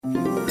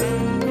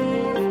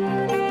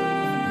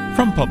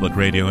From Public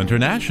Radio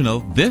International,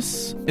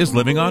 this is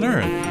Living on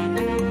Earth.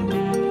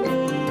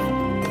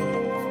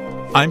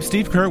 I'm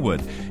Steve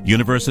Curwood.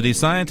 University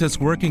scientists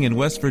working in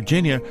West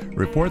Virginia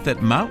report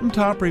that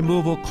mountaintop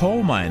removal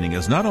coal mining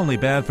is not only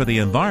bad for the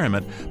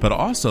environment, but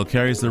also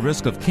carries the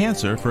risk of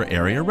cancer for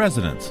area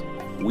residents.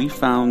 We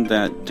found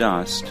that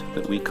dust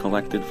that we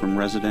collected from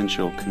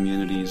residential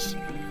communities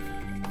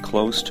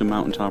close to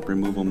mountaintop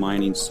removal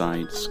mining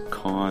sites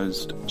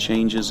caused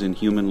changes in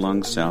human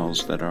lung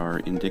cells that are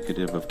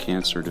indicative of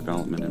cancer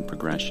development and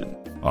progression.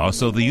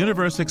 Also, the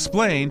universe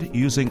explained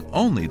using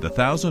only the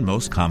 1,000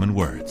 most common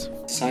words.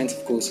 Science,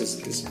 of course,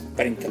 is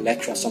very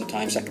intellectual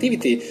sometimes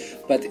activity,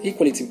 but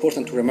equally it's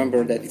important to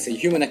remember that it's a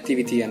human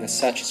activity and as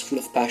such is full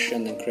of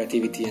passion and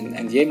creativity,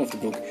 and the aim of the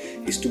book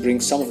is to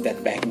bring some of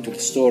that back into the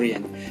story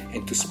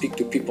and to speak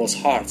to people's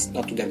hearts,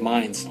 not to their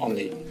minds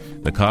only.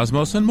 The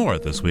cosmos and more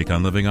this week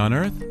on Living on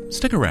Earth.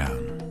 Stick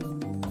around.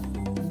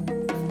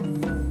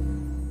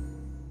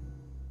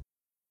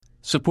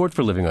 Support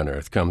for Living on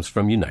Earth comes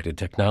from United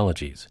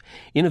Technologies,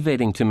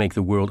 innovating to make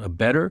the world a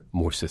better,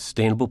 more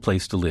sustainable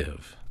place to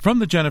live. From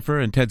the Jennifer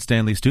and Ted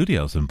Stanley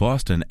studios in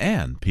Boston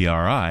and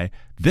PRI,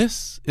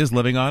 this is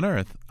Living on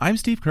Earth. I'm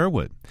Steve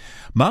Curwood.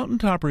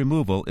 Mountaintop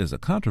removal is a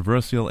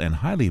controversial and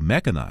highly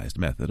mechanized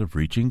method of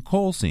reaching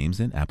coal seams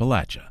in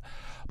Appalachia.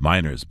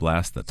 Miners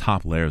blast the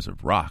top layers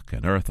of rock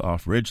and earth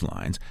off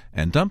ridgelines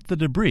and dump the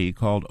debris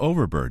called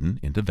overburden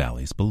into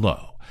valleys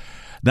below.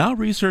 Now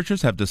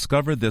researchers have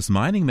discovered this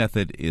mining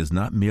method is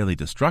not merely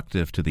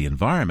destructive to the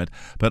environment,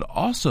 but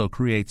also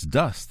creates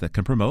dust that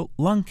can promote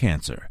lung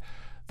cancer.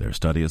 Their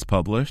study is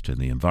published in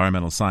the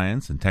Environmental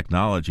Science and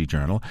Technology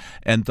Journal,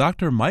 and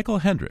Dr. Michael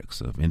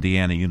Hendricks of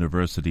Indiana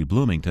University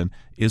Bloomington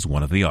is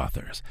one of the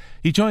authors.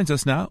 He joins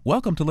us now.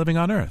 Welcome to Living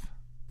on Earth.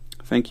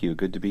 Thank you.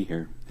 Good to be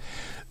here.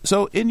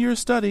 So in your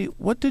study,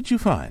 what did you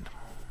find?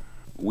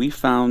 We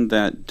found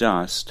that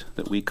dust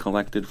that we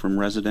collected from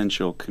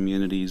residential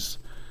communities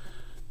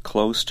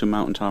close to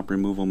mountaintop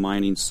removal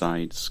mining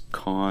sites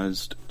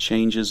caused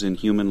changes in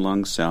human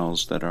lung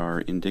cells that are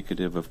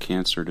indicative of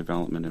cancer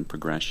development and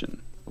progression.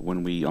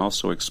 When we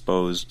also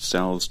exposed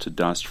cells to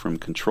dust from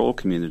control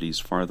communities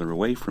farther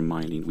away from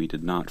mining, we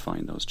did not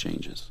find those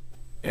changes.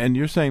 And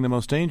you're saying the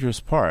most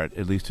dangerous part,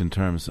 at least in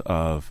terms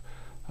of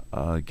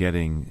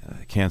getting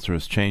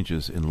cancerous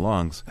changes in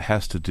lungs,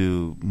 has to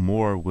do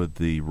more with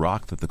the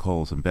rock that the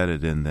coal is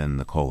embedded in than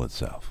the coal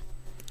itself.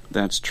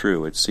 That's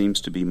true. It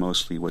seems to be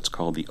mostly what's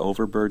called the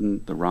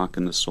overburden, the rock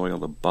in the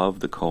soil above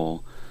the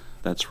coal,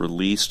 that's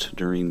released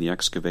during the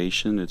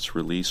excavation. It's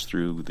released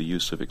through the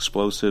use of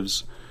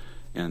explosives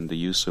and the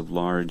use of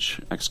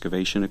large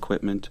excavation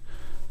equipment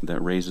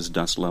that raises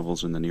dust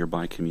levels in the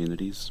nearby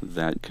communities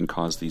that can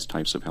cause these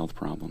types of health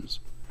problems.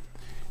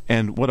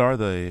 And what are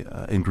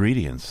the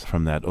ingredients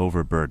from that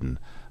overburden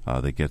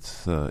that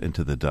gets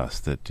into the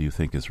dust that you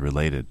think is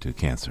related to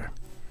cancer?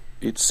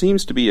 It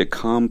seems to be a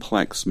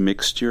complex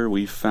mixture.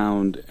 We've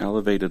found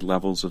elevated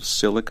levels of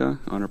silica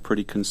on a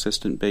pretty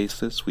consistent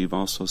basis. We've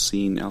also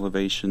seen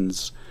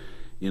elevations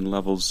in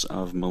levels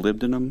of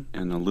molybdenum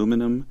and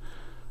aluminum,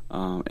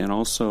 and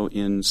also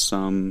in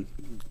some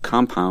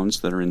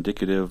compounds that are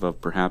indicative of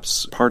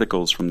perhaps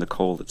particles from the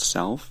coal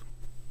itself.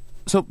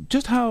 So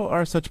just how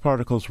are such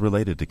particles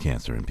related to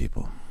cancer in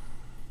people?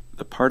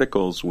 The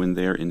particles, when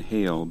they're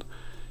inhaled,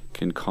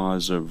 can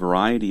cause a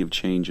variety of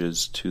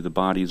changes to the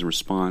body's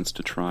response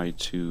to try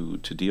to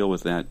deal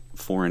with that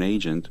foreign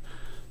agent.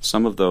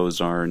 Some of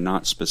those are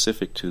not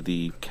specific to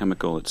the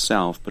chemical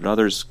itself, but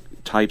other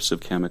types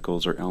of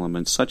chemicals or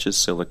elements, such as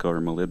silica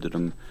or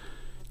molybdenum,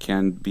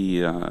 can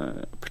be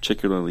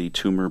particularly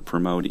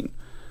tumor-promoting.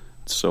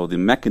 So the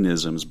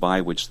mechanisms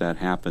by which that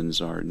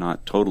happens are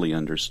not totally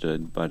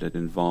understood, but it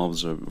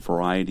involves a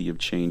variety of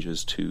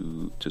changes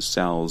to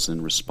cells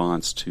in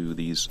response to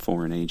these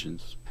foreign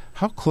agents.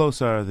 How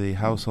close are the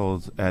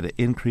households at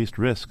increased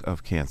risk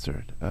of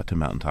cancer to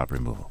mountaintop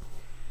removal?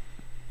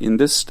 In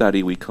this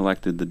study, we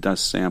collected the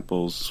dust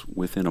samples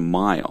within a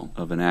mile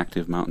of an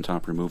active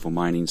mountaintop removal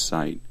mining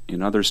site.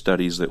 In other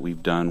studies that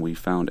we've done, we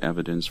found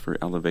evidence for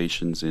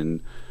elevations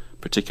in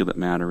particulate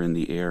matter in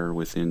the air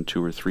within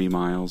 2 or 3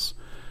 miles.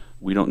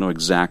 We don't know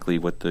exactly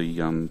what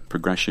the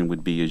progression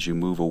would be as you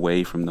move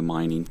away from the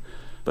mining,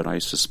 but I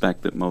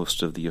suspect that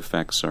most of the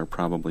effects are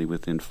probably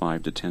within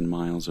 5 to 10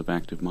 miles of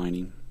active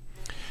mining.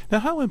 Now,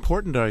 how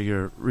important are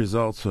your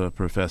results,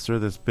 Professor?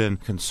 There's been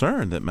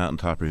concern that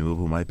mountaintop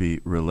removal might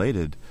be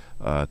related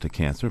to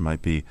cancer,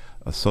 might be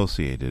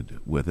associated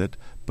with it.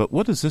 But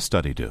what does this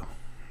study do?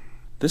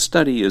 This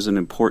study is an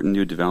important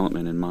new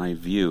development in my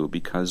view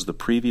because the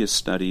previous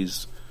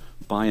studies,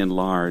 by and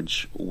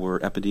large, were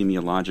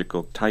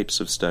epidemiological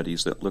types of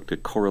studies that looked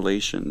at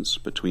correlations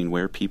between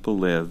where people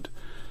lived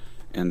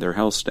and their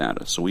health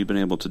status. So we've been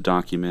able to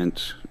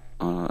document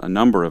a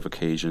number of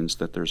occasions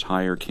that there's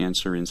higher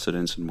cancer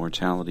incidence and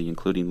mortality,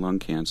 including lung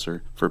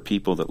cancer, for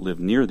people that live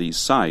near these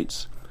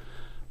sites.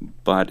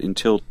 But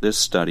until this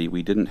study,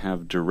 we didn't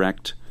have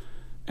direct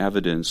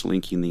evidence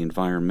linking the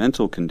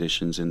environmental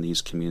conditions in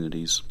these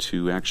communities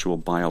to actual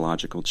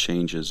biological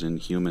changes in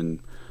human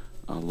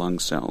lung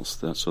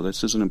cells. So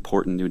this is an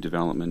important new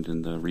development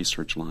in the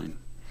research line.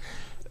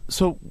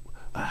 So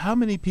how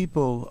many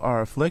people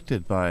are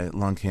afflicted by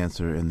lung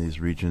cancer in these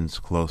regions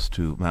close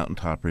to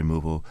mountaintop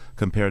removal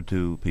compared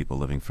to people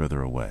living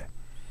further away?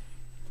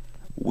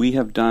 We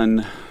have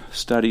done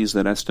studies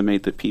that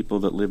estimate that people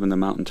that live in the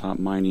mountaintop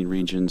mining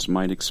regions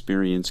might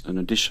experience an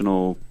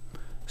additional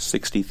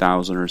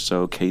 60,000 or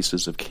so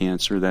cases of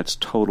cancer. That's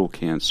total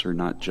cancer,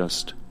 not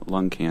just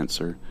lung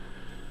cancer.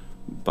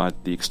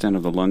 But the extent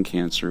of the lung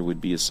cancer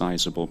would be a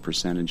sizable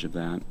percentage of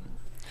that.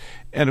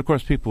 And, of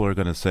course, people are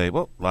going to say,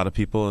 well, a lot of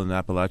people in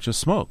Appalachia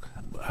smoke.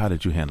 How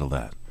did you handle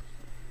that?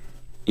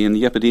 In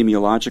the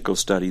epidemiological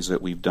studies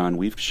that we've done,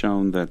 we've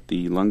shown that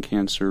the lung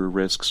cancer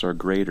risks are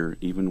greater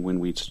even when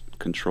we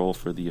control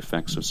for the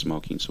effects of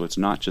smoking. So it's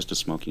not just a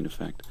smoking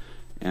effect.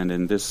 And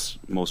in this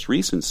most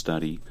recent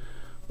study,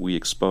 we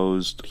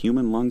exposed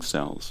human lung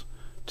cells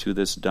to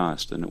this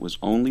dust, and it was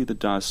only the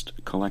dust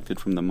collected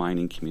from the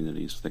mining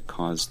communities that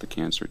caused the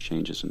cancer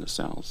changes in the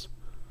cells.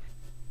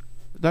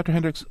 Dr.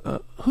 Hendricks,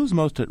 who's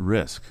most at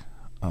risk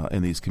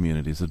in these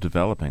communities of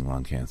developing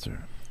lung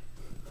cancer?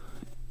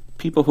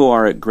 People who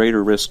are at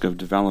greater risk of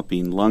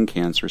developing lung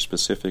cancer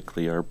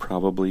specifically are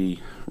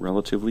probably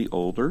relatively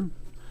older,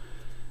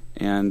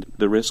 and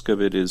the risk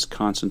of it is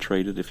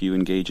concentrated if you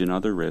engage in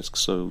other risks.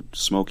 So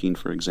smoking,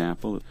 for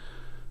example,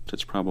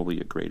 it's probably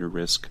a greater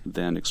risk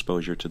than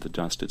exposure to the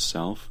dust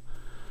itself.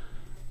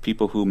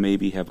 People who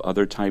maybe have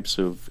other types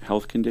of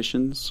health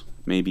conditions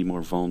may be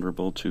more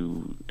vulnerable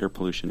to air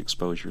pollution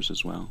exposures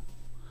as well.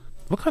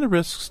 What kind of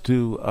risks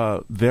do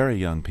very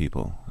young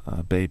people,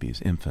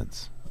 babies,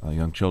 infants,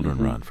 young children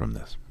run from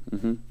this?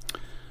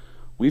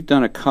 We've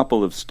done a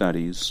couple of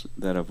studies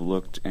that have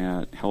looked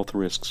at health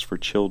risks for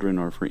children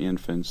or for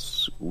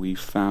infants. We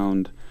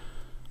found,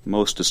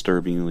 most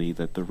disturbingly,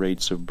 that the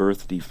rates of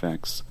birth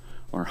defects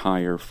are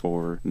higher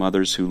for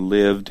mothers who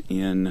lived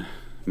in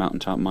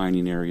mountaintop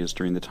mining areas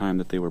during the time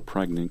that they were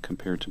pregnant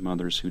compared to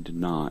mothers who did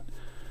not,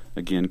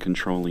 again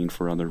controlling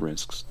for other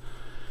risks.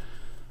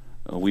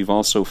 We've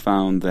also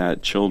found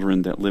that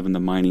children that live in the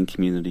mining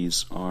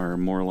communities are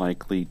more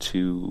likely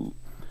to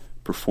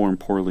perform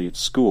poorly at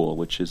school,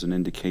 which is an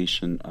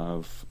indication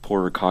of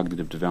poorer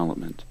cognitive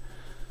development.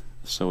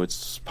 So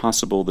it's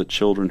possible that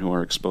children who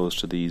are exposed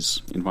to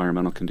these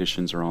environmental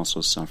conditions are also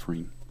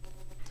suffering.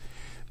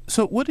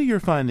 So what do your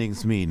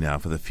findings mean now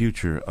for the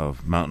future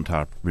of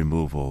mountaintop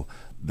removal,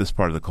 this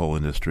part of the coal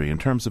industry, in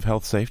terms of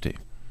health safety?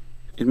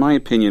 In my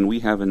opinion, we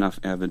have enough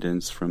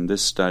evidence from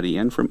this study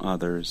and from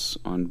others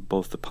on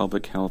both the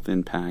public health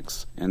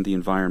impacts and the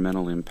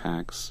environmental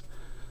impacts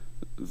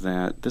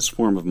that this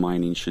form of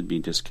mining should be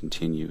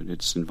discontinued.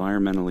 It's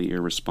environmentally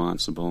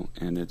irresponsible,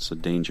 and it's a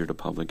danger to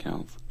public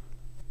health.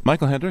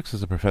 Michael Hendricks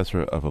is a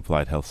professor of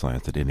applied health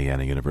science at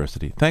Indiana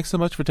University. Thanks so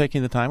much for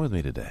taking the time with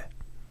me today.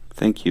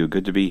 Thank you.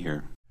 Good to be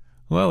here.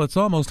 Well, it's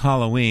almost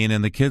Halloween,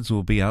 and the kids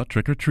will be out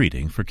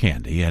trick-or-treating for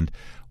candy. And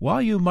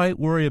while you might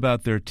worry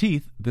about their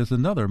teeth, there's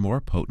another more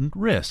potent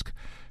risk.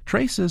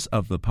 Traces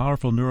of the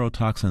powerful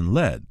neurotoxin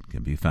lead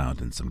can be found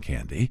in some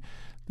candy.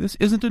 This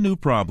isn't a new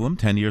problem.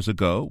 10 years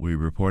ago, we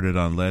reported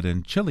on lead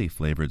in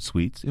chili-flavored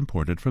sweets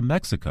imported from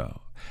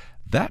Mexico.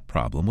 That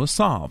problem was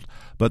solved,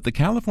 but the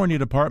California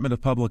Department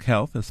of Public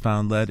Health has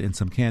found lead in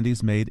some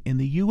candies made in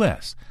the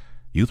U.S.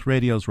 Youth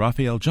Radio's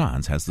Raphael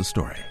Johns has the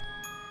story.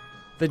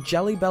 The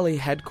Jelly Belly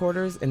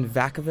headquarters in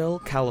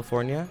Vacaville,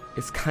 California,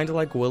 is kind of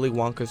like Willy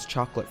Wonka's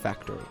chocolate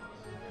factory.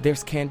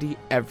 There's candy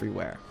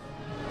everywhere.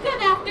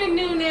 Good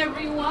afternoon,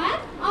 everyone.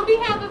 On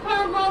behalf of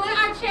Herb Rowland,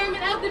 our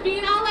chairman of the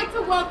Bean, I'd like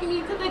to welcome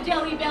you to the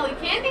Jelly Belly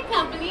Candy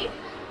Company.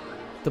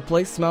 The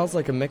place smells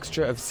like a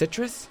mixture of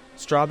citrus,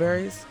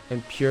 strawberries,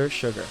 and pure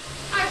sugar.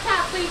 Our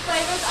top 3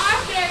 flavors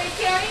are berry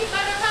cherry,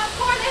 butter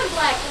popcorn, and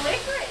black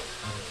licorice.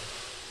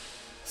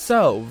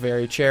 So,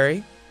 very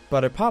cherry,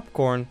 butter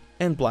popcorn,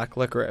 and black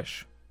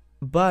licorice.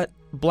 But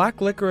black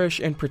licorice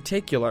in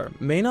particular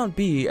may not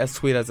be as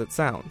sweet as it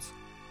sounds.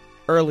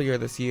 Earlier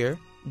this year,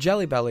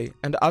 Jelly Belly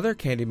and other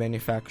candy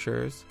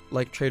manufacturers,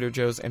 like Trader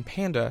Joe's and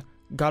Panda,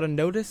 got a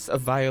notice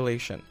of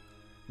violation.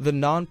 The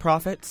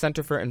non-profit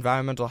Center for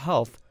Environmental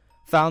Health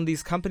found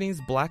these companies'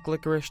 black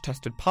licorice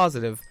tested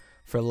positive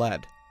for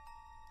lead.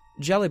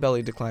 Jelly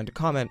Belly declined to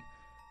comment.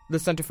 The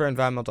Center for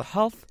Environmental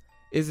Health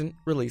isn't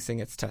releasing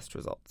its test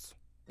results.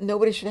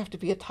 Nobody should have to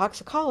be a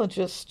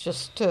toxicologist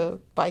just to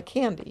buy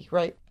candy,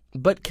 right?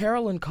 But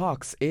Carolyn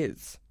Cox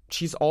is.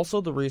 She's also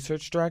the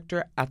research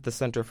director at the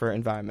Center for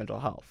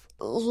Environmental Health.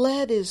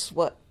 Lead is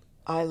what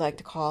I like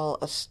to call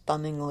a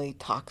stunningly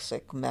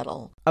toxic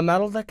metal. A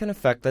metal that can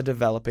affect the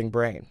developing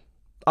brain.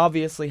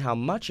 Obviously, how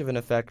much of an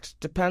effect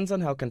depends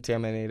on how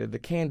contaminated the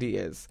candy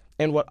is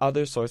and what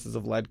other sources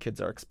of lead kids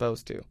are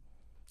exposed to.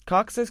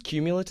 Cox says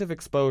cumulative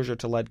exposure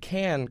to lead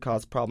can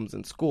cause problems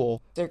in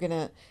school. They're going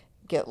to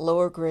get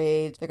lower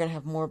grades, they're going to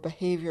have more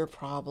behavior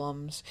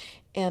problems,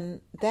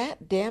 and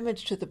that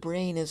damage to the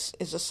brain is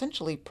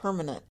essentially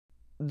permanent.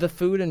 The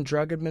Food and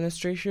Drug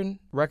Administration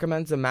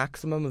recommends a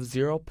maximum of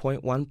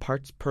 0.1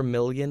 parts per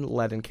million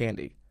lead in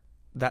candy.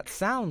 That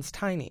sounds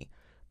tiny,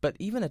 but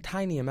even a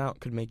tiny amount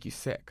could make you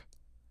sick.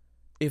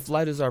 If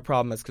lead is our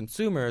problem as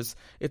consumers,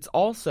 it's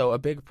also a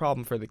big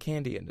problem for the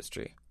candy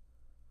industry.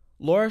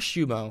 Laura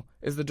Shumo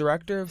is the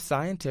Director of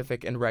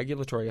Scientific and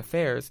Regulatory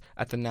Affairs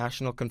at the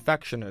National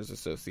Confectioners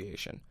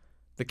Association,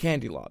 the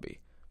candy lobby,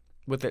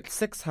 with its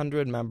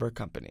 600 member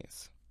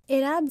companies.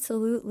 It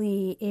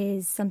absolutely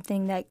is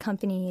something that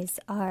companies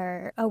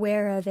are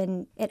aware of,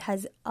 and it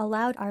has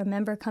allowed our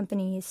member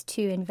companies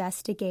to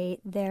investigate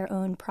their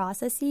own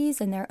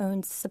processes and their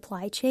own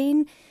supply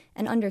chain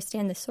and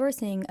understand the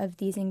sourcing of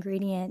these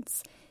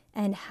ingredients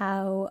and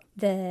how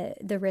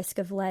the risk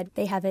of lead,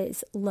 they have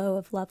as low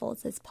of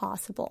levels as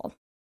possible.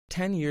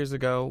 10 years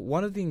ago,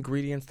 one of the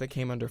ingredients that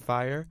came under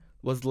fire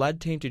was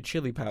lead-tainted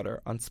chili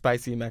powder on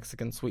spicy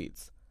Mexican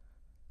sweets.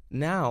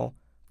 Now,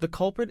 the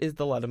culprit is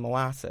the lead in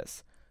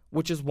molasses,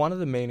 which is one of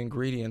the main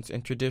ingredients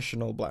in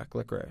traditional black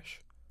licorice.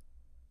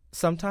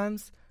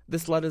 Sometimes,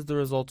 this lead is the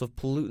result of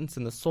pollutants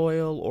in the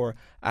soil or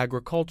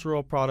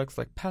agricultural products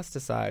like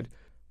pesticide,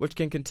 which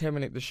can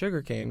contaminate the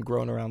sugarcane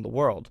grown around the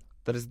world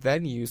that is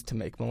then used to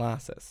make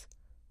molasses.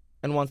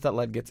 And once that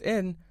lead gets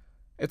in,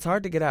 it's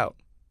hard to get out.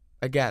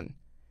 Again,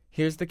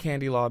 here's the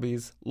candy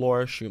lobby's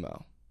Laura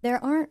Shumo.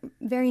 There aren't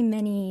very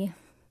many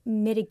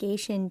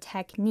mitigation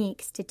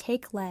techniques to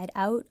take lead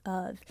out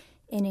of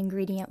an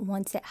ingredient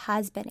once it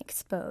has been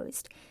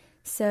exposed.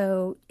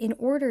 So in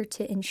order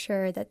to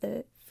ensure that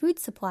the food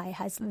supply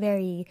has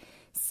very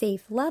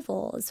safe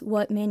levels,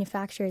 what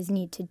manufacturers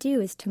need to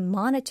do is to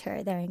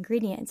monitor their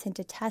ingredients and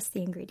to test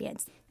the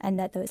ingredients and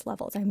that those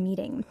levels are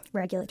meeting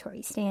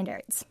regulatory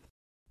standards.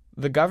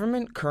 The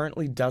government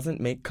currently doesn't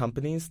make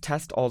companies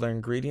test all their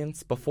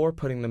ingredients before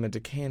putting them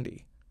into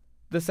candy.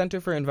 The Center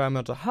for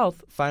Environmental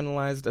Health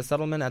finalized a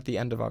settlement at the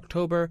end of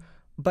October,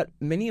 but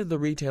many of the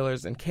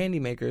retailers and candy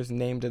makers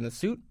named in the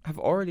suit have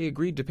already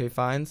agreed to pay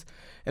fines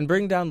and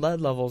bring down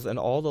lead levels in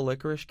all the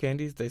licorice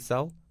candies they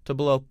sell to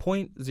below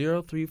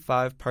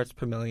 0.035 parts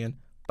per million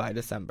by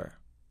December.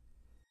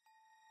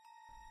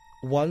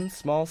 One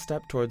small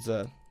step towards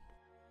a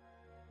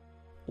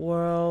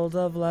world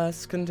of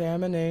less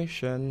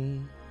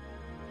contamination.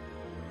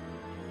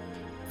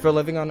 For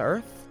Living on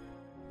Earth,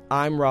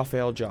 I'm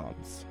Raphael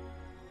Johns.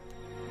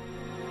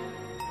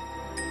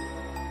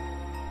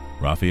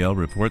 Raphael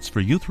reports for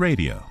Youth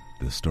Radio.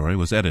 This story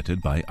was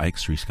edited by Ike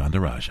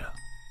Sriskandarajah.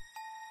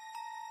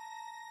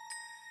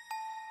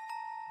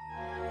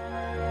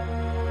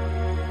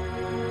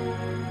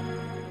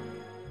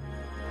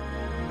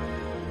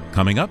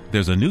 Coming up,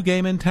 there's a new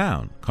game in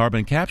town,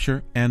 carbon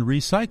capture and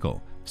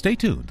recycle. Stay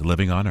tuned to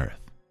Living on Earth.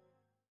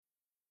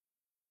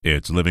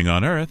 It's Living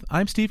on Earth.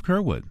 I'm Steve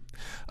Curwood.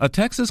 A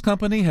Texas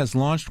company has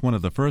launched one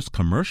of the first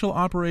commercial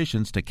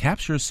operations to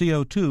capture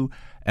CO2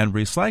 and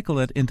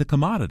recycle it into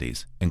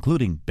commodities,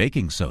 including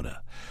baking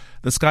soda.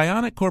 The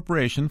Skyonic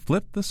Corporation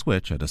flipped the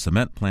switch at a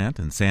cement plant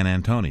in San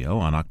Antonio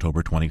on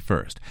October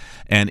 21st,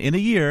 and in a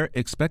year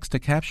expects to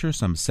capture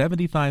some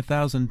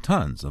 75,000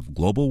 tons of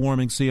global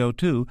warming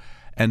CO2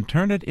 and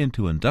turn it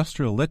into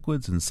industrial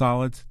liquids and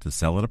solids to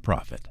sell at a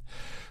profit.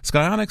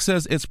 Skyonic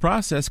says its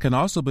process can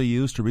also be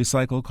used to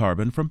recycle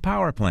carbon from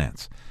power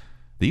plants.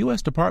 The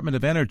U.S. Department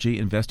of Energy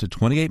invested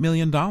 $28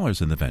 million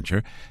in the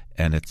venture,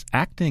 and its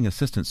acting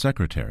assistant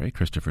secretary,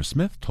 Christopher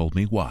Smith, told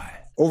me why.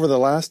 Over the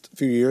last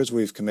few years,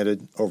 we've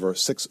committed over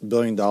 $6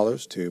 billion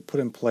to put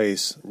in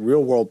place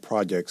real-world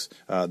projects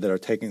that are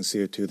taking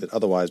CO2 that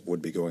otherwise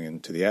would be going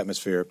into the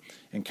atmosphere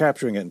and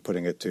capturing it and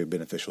putting it to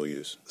beneficial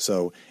use.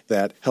 So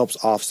that helps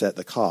offset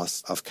the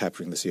costs of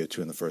capturing the CO2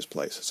 in the first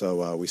place.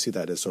 So we see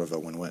that as sort of a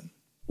win-win.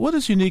 What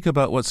is unique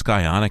about what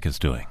Skyonic is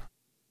doing?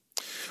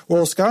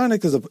 Well,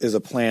 Skyonic is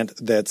a plant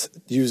that's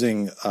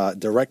using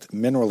direct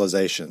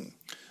mineralization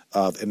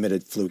of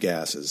emitted flue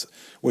gases,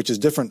 which is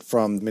different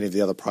from many of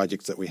the other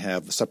projects that we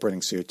have, separating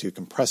CO2,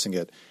 compressing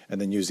it,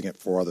 and then using it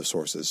for other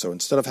sources. So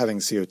instead of having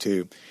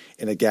CO2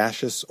 in a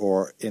gaseous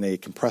or in a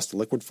compressed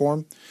liquid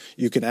form,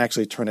 you can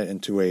actually turn it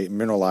into a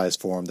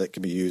mineralized form that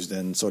can be used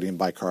in sodium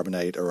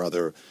bicarbonate or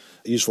other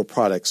useful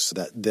products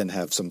that then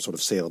have some sort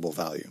of saleable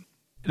value.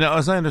 Now,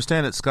 as I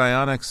understand it,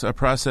 Skyonic's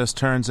process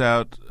turns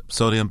out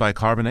sodium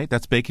bicarbonate.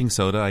 That's baking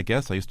soda, I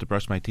guess. I used to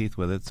brush my teeth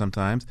with it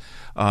sometimes.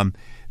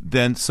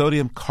 Then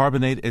sodium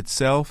carbonate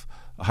itself,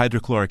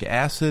 hydrochloric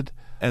acid,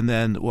 and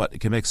then what?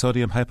 It can make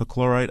sodium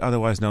hypochlorite,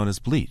 otherwise known as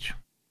bleach.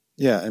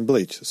 Yeah, and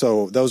bleach.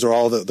 So those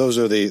are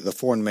the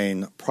four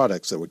main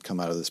products that would come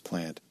out of this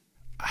plant.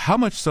 How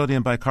much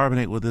sodium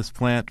bicarbonate will this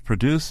plant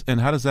produce, and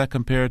how does that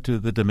compare to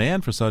the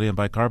demand for sodium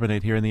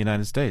bicarbonate here in the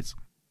United States?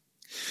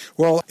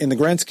 Well, in the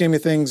grand scheme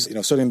of things,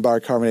 sodium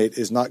bicarbonate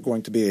is not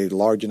going to be a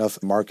large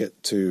enough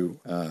market to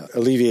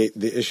alleviate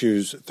the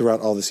issues throughout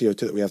all the CO2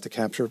 that we have to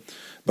capture.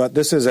 But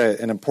this is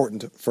an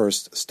important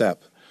first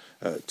step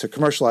to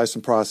commercialize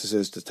some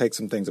processes, to take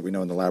some things that we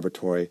know in the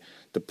laboratory,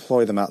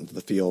 deploy them out into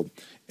the field,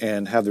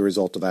 and have the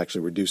result of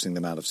actually reducing the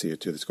amount of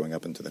CO2 that's going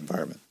up into the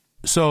environment.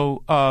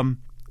 So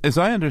As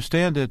I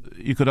understand it,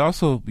 you could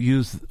also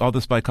use all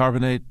this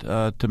bicarbonate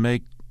to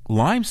make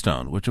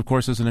limestone, which, of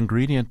course, is an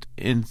ingredient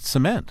in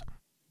cement.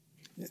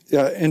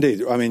 Yeah,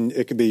 indeed. I mean,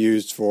 it could be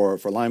used for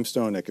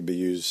limestone. It could be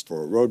used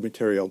for road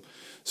material.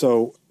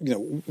 So,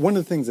 one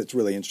of the things that's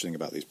really interesting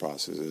about these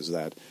processes is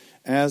that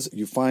as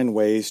you find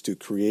ways to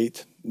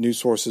create new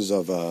sources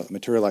of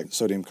material like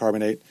sodium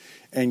carbonate,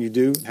 and you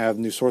do have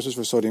new sources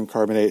for sodium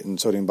carbonate and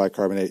sodium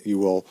bicarbonate, you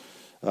will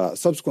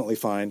subsequently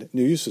find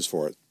new uses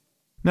for it.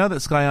 Now that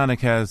Skyonic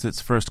has its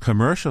first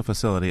commercial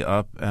facility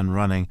up and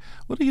running,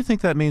 what do you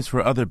think that means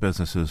for other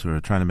businesses who are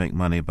trying to make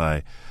money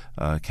by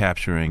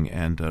capturing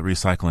and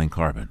recycling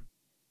carbon?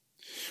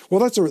 Well,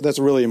 that's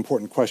a really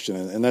important question,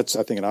 and that's,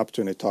 I think, an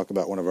opportunity to talk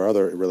about one of our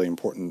other really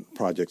important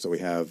projects that we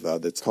have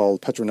that's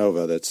called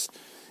Petronova. That's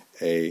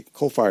a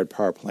coal-fired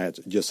power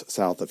plant just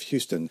south of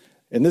Houston.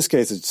 In this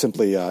case, it's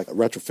simply a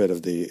retrofit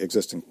of the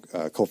existing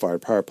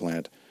coal-fired power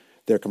plant.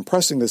 They're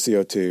compressing the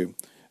CO2,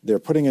 they're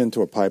putting it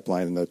into a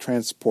pipeline, and they're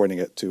transporting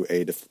it to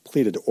a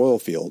depleted oil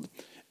field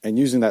and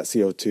using that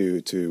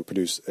CO2 to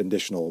produce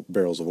additional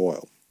barrels of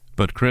oil.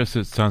 But, Chris,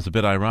 it sounds a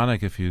bit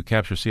ironic. If you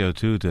capture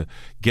CO2 to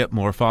get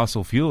more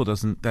fossil fuel,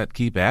 doesn't that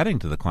keep adding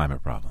to the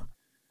climate problem?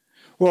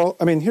 Well,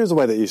 I mean, here's the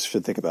way that you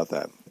should think about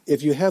that.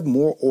 If you have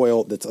more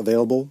oil that's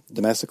available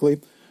domestically,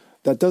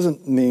 that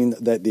doesn't mean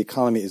that the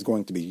economy is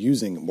going to be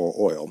using more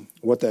oil.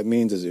 What that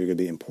means is you're going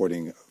to be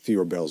importing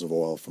fewer barrels of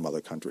oil from other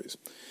countries.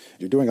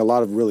 You're doing a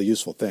lot of really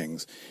useful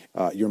things.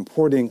 You're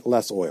importing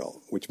less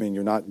oil, which means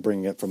you're not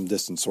bringing it from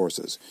distant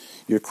sources.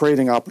 You're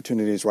creating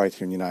opportunities right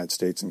here in the United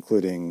States,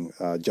 including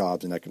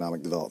jobs and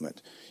economic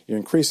development. You're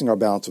increasing our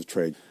balance of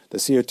trade. The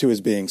CO2 is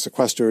being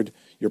sequestered.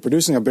 You're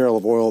producing a barrel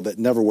of oil that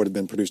never would have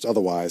been produced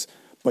otherwise,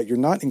 but you're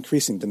not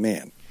increasing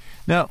demand.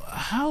 Now,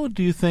 how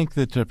do you think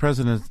that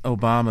President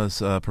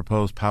Obama's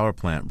proposed power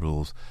plant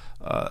rules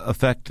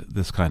affect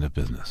this kind of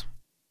business?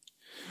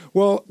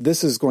 Well,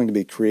 this is going to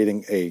be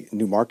creating a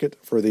new market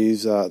for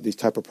these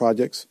type of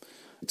projects.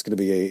 It's going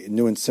to be a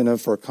new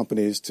incentive for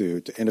companies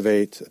to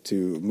innovate,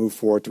 to move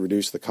forward, to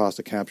reduce the cost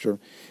of capture.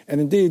 And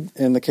indeed,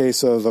 in the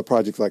case of a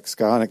project like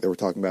Skyonic that we're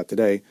talking about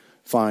today,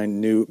 find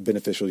new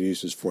beneficial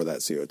uses for that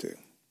CO2.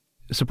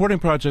 Supporting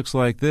projects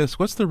like this,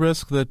 what's the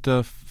risk that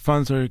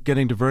funds are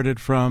getting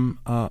diverted from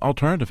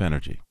alternative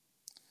energy?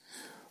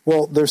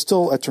 Well, there's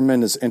still a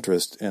tremendous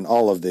interest in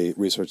all of the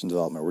research and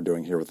development we're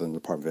doing here within the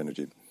Department of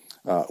Energy.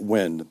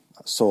 Wind,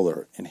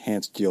 solar,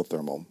 enhanced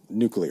geothermal,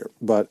 nuclear.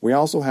 But we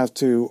also have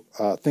to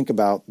think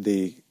about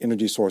the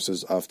energy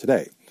sources of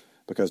today,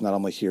 because not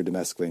only here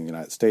domestically in the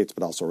United States,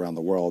 but also around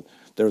the world,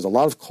 there's a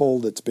lot of coal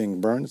that's being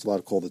burned, there's a lot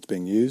of coal that's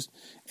being used,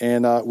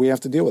 and we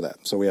have to deal with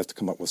that. So we have to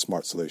come up with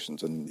smart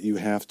solutions. And you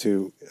have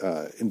to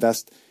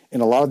invest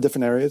in a lot of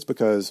different areas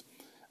because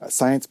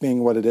science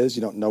being what it is,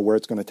 you don't know where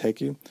it's going to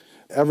take you.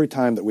 Every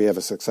time that we have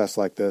a success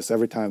like this,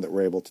 every time that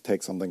we're able to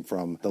take something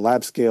from the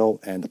lab scale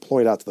and deploy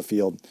it out to the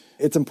field,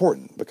 it's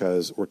important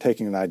because we're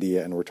taking an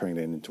idea and we're turning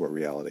it into a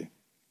reality.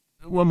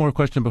 One more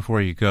question before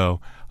you go.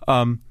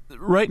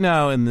 Right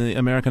now in the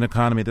American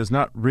economy, there's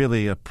not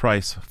really a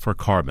price for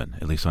carbon,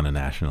 at least on a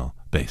national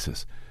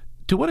basis.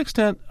 To what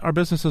extent are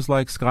businesses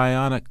like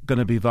Skyonic going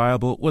to be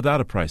viable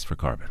without a price for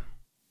carbon?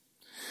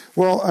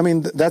 Well, I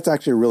mean, that's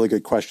actually a really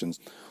good question.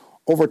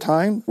 Over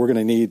time, we're going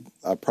to need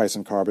a price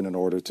on carbon in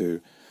order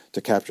to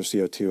capture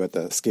CO2 at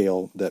the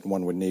scale that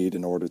one would need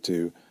in order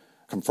to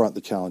confront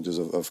the challenges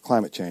of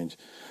climate change.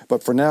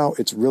 But for now,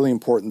 it's really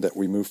important that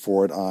we move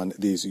forward on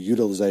these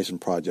utilization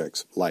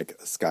projects like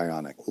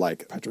Skyonic,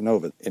 like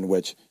Petronova, in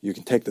which you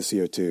can take the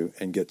CO2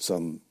 and get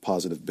some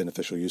positive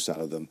beneficial use out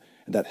of them.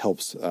 And that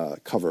helps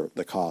cover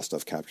the cost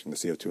of capturing the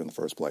CO2 in the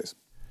first place.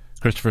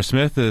 Christopher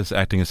Smith is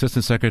Acting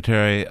Assistant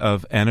Secretary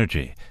of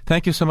Energy.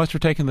 Thank you so much for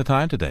taking the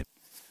time today.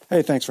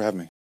 Hey, thanks for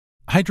having me.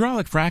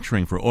 Hydraulic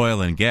fracturing for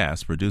oil and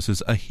gas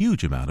produces a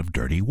huge amount of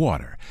dirty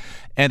water,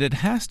 and it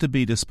has to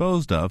be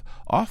disposed of,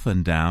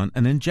 often down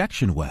an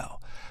injection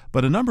well.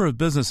 But a number of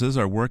businesses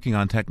are working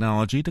on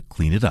technology to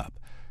clean it up.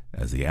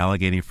 As the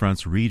Allegheny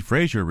Front's Reed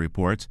Frazier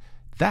reports,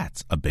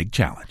 that's a big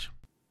challenge.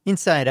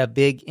 Inside a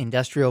big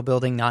industrial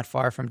building not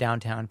far from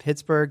downtown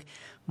Pittsburgh,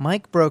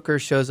 Mike Broker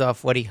shows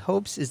off what he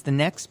hopes is the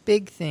next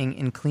big thing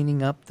in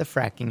cleaning up the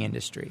fracking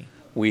industry.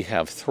 We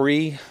have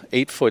 3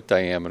 8-foot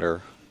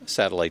diameter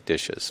satellite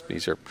dishes.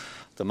 These are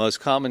the most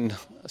common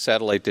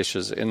satellite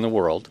dishes in the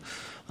world,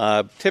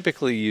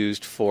 typically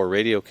used for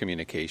radio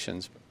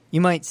communications. You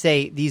might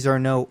say these are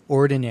no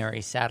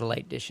ordinary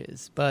satellite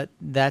dishes, but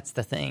that's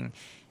the thing.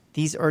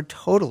 These are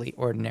totally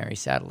ordinary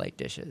satellite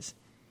dishes.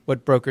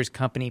 What Broker's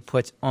company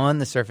puts on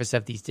the surface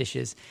of these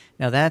dishes,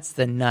 now that's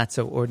the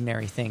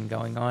not-so-ordinary thing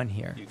going on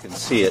here. You can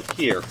see it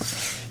here,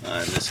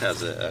 and this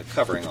has a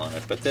covering on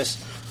it, but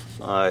this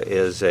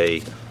is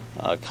a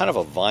kind of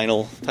a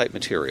vinyl-type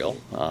material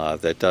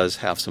that does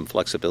have some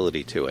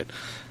flexibility to it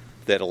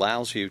that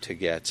allows you to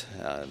get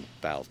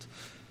about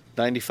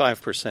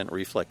 95%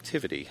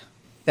 reflectivity.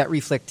 That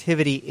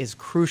reflectivity is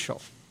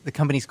crucial. The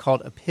company's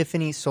called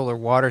Epiphany Solar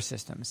Water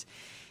Systems.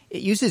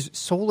 It uses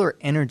solar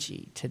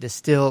energy to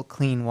distill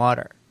clean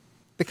water.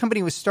 The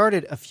company was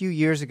started a few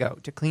years ago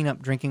to clean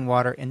up drinking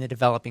water in the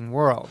developing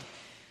world.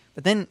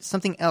 But then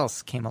something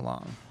else came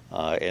along.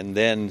 And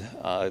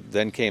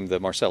then came the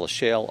Marcellus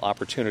Shale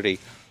opportunity.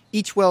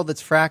 Each well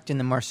that's fracked in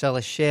the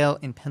Marcellus Shale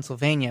in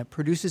Pennsylvania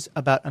produces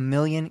about 1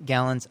 million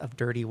gallons of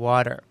dirty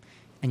water.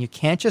 And you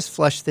can't just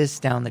flush this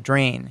down the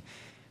drain.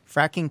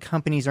 Fracking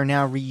companies are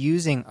now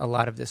reusing a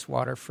lot of this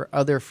water for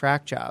other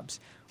frack jobs,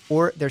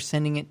 or they're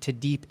sending it to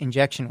deep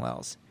injection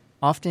wells,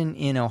 often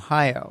in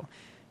Ohio.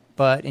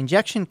 But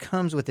injection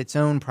comes with its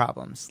own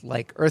problems,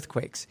 like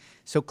earthquakes,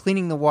 so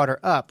cleaning the water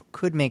up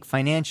could make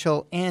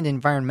financial and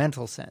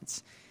environmental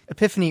sense.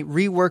 Epiphany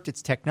reworked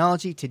its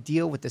technology to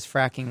deal with this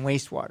fracking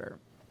wastewater.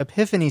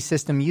 Epiphany's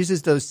system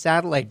uses those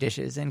satellite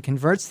dishes and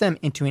converts them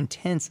into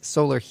intense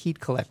solar heat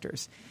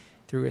collectors.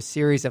 Through a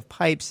series of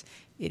pipes,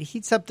 it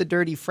heats up the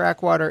dirty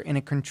frack water in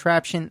a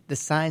contraption the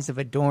size of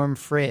a dorm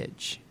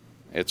fridge.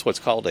 It's what's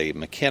called a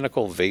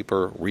mechanical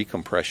vapor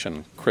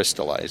recompression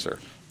crystallizer.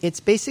 It's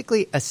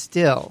basically a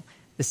still,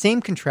 the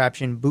same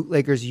contraption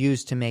bootleggers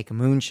use to make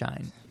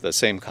moonshine. The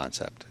same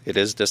concept. It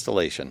is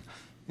distillation.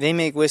 They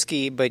make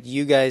whiskey, but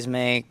you guys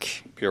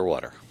make pure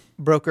water.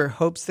 Broker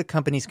hopes the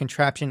company's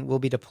contraption will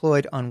be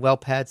deployed on well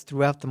pads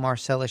throughout the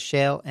Marcellus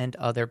Shale and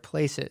other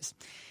places.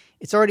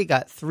 It's already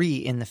got 3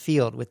 in the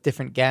field with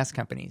different gas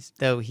companies,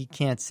 though he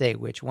can't say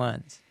which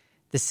ones.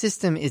 The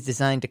system is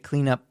designed to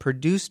clean up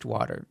produced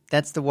water.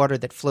 That's the water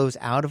that flows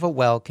out of a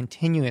well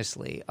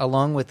continuously,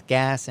 along with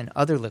gas and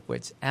other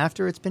liquids,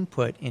 after it's been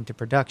put into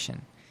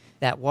production.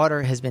 That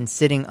water has been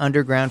sitting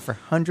underground for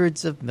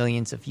hundreds of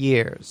millions of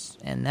years,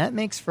 and that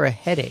makes for a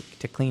headache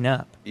to clean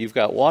up. You've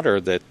got water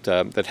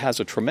that has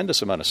a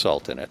tremendous amount of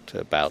salt in it,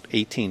 about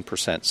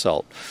 18%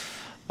 salt.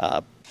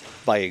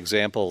 By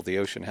example, the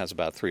ocean has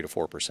about 3 to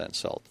 4%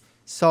 salt.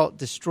 Salt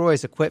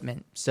destroys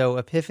equipment, so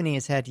Epiphany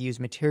has had to use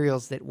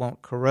materials that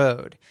won't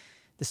corrode.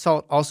 The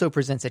salt also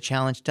presents a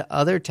challenge to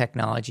other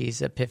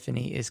technologies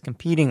Epiphany is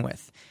competing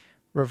with.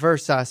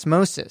 Reverse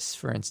osmosis,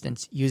 for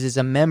instance, uses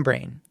a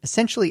membrane,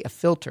 essentially a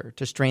filter,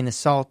 to strain the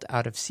salt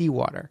out of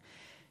seawater.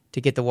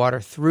 To get the water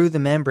through the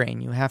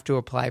membrane, you have to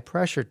apply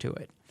pressure to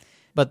it.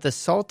 But the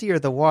saltier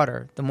the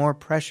water, the more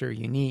pressure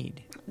you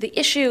need. The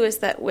issue is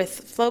that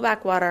with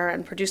flowback water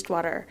and produced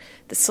water,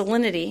 the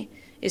salinity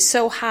is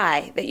so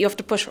high that you have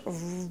to push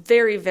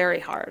very, very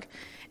hard,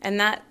 and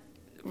that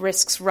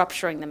risks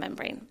rupturing the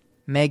membrane.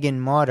 Megan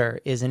Mauder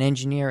is an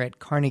engineer at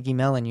Carnegie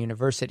Mellon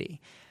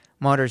University.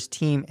 Mauder's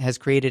team has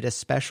created a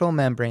special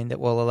membrane that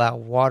will allow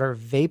water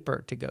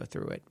vapor to go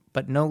through it,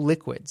 but no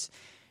liquids.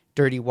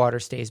 Dirty water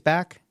stays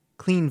back,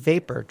 clean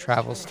vapor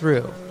travels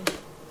through.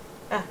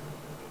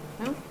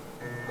 No,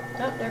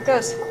 there it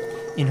goes.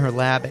 In her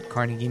lab at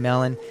Carnegie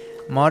Mellon,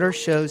 Mauder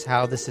shows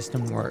how the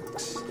system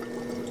works.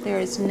 There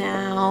is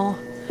now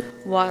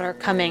water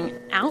coming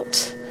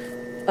out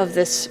of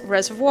this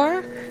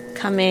reservoir,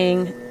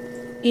 coming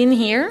in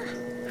here,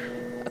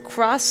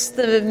 across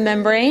the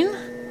membrane,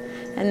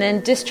 and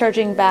then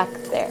discharging back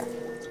there.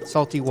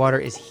 Salty water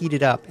is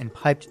heated up and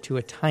piped to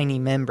a tiny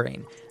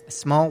membrane, a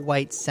small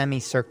white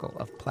semicircle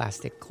of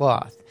plastic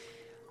cloth.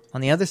 On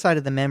the other side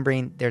of the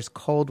membrane, there's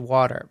cold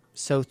water,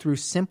 so through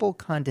simple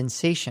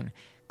condensation,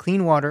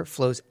 clean water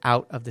flows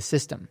out of the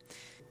system.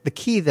 The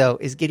key, though,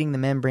 is getting the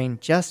membrane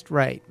just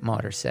right,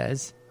 Mauder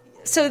says.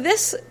 So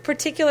this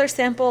particular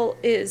sample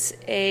is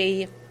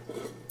a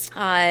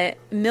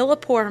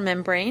millipore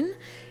membrane.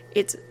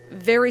 It's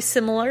very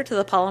similar to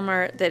the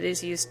polymer that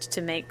is used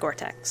to make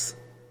Gore-Tex.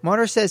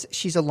 Mauder says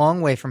she's a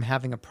long way from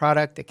having a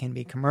product that can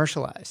be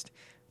commercialized.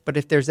 But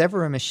if there's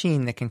ever a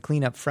machine that can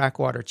clean up frack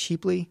water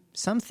cheaply,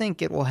 some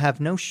think it will have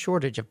no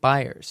shortage of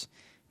buyers.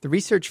 The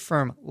research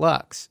firm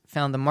Lux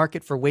found the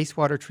market for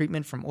wastewater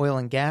treatment from oil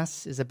and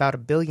gas is about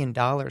 $1 billion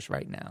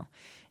right now,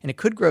 and it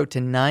could grow to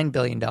 $9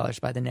 billion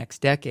by the next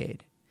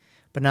decade.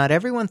 But not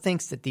everyone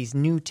thinks that these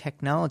new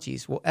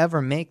technologies will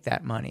ever make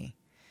that money.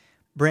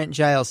 Brent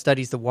Giles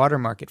studies the water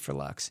market for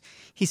Lux.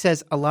 He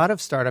says a lot of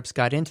startups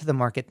got into the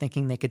market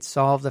thinking they could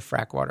solve the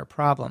frack water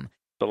problem.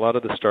 A lot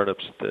of the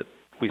startups that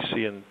we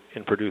see in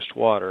produced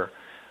water,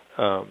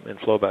 in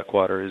flowback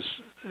water,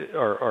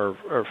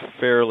 are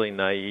fairly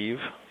naive,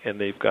 and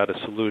they've got a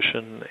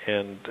solution.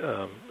 And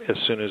as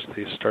soon as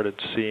they started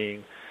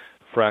seeing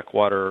frack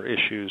water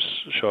issues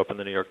show up in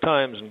the New York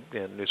Times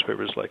and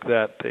newspapers like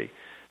that,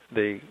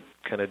 they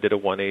kind of did a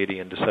 180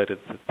 and decided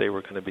that they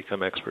were going to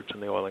become experts in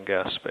the oil and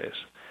gas space.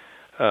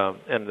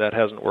 And that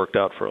hasn't worked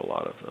out for a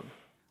lot of them.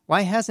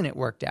 Why hasn't it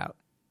worked out?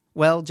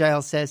 Well,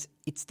 Giles says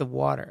it's the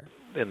water.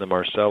 In the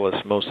Marcellus,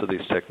 most of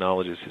these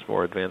technologies, these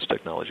more advanced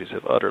technologies,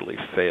 have utterly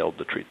failed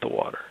to treat the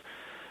water.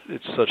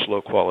 It's such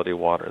low-quality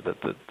water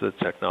that the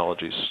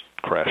technologies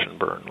crash and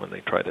burn when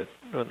they try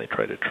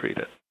to treat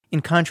it.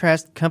 In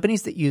contrast,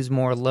 companies that use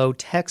more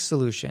low-tech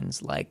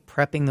solutions, like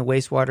prepping the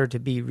wastewater to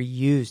be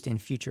reused in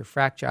future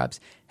frack jobs,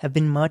 have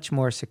been much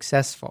more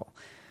successful.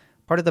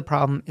 Part of the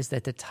problem is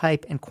that the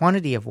type and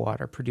quantity of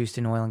water produced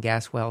in oil and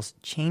gas wells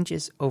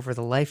changes over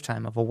the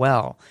lifetime of a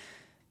well.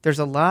 There's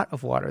a lot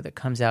of water that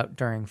comes out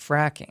during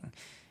fracking.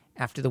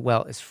 After the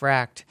well is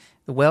fracked,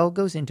 the well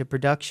goes into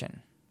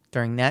production.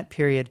 During that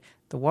period,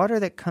 the water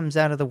that comes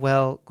out of the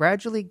well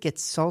gradually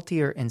gets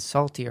saltier and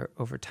saltier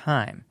over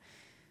time.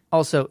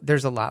 Also,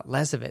 there's a lot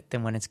less of it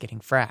than when it's getting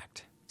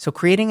fracked. So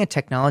creating a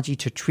technology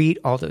to treat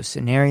all those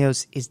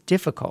scenarios is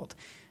difficult.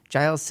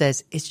 Giles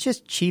says it's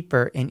just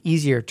cheaper and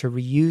easier to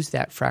reuse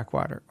that frack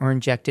water or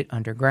inject it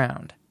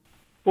underground.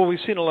 Well, we've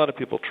seen a lot of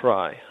people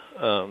try,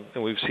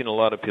 and we've seen a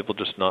lot of people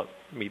just not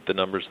meet the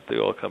numbers that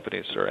the oil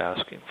companies are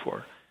asking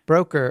for.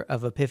 Broker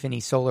of Epiphany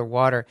Solar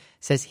Water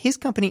says his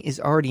company is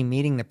already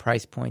meeting the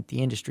price point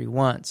the industry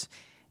wants,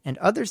 and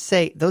others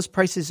say those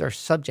prices are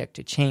subject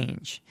to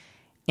change.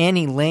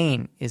 Annie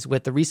Lane is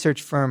with the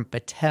research firm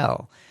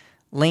Battelle.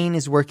 Lane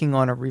is working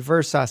on a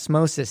reverse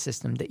osmosis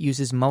system that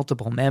uses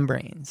multiple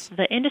membranes.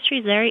 The industry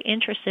is very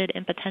interested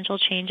in potential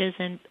changes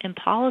in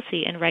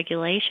policy and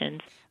regulations.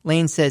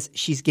 Lane says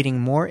she's getting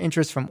more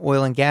interest from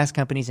oil and gas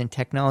companies and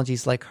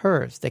technologies like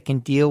hers that can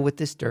deal with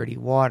this dirty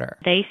water.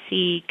 They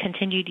see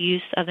continued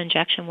use of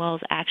injection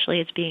wells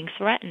actually as being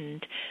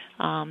threatened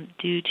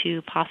due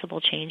to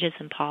possible changes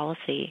in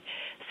policy.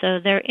 So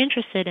they're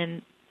interested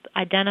in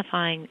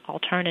identifying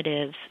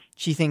alternatives.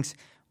 She thinks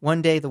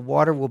one day the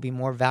water will be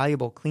more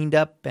valuable cleaned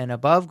up and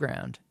above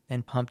ground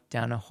than pumped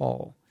down a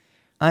hole.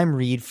 I'm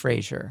Reed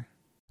Frazier.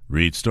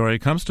 Reed's story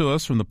comes to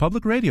us from the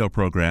public radio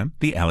program,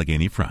 The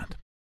Allegheny Front.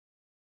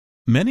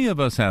 Many of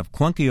us have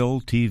clunky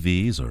old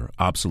TVs or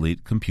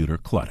obsolete computer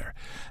clutter.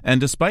 And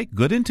despite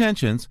good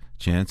intentions,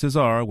 chances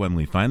are when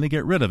we finally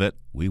get rid of it,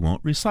 we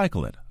won't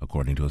recycle it,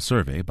 according to a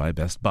survey by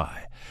Best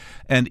Buy.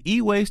 And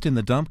e-waste in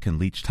the dump can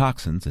leach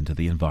toxins into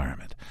the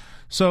environment.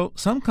 So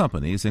some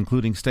companies,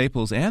 including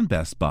Staples and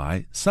Best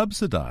Buy,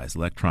 subsidize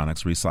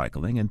electronics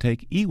recycling and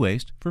take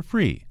e-waste for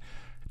free.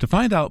 To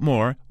find out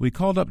more, we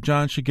called up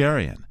John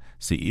Shigarian,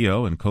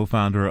 CEO and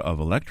co-founder of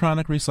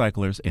Electronic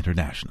Recyclers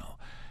International.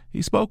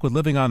 He spoke with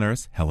Living on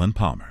Earth's Helen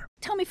Palmer.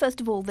 Tell me, first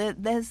of all,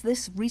 there's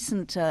this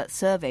recent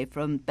survey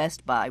from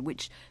Best Buy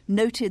which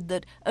noted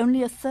that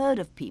only a third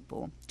of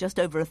people, just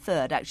over a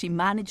third, actually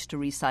manage to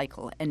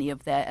recycle any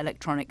of their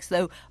electronics,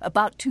 though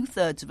about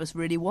two-thirds of us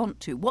really want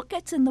to. What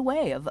gets in the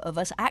way of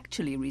us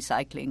actually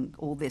recycling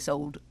all this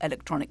old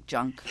electronic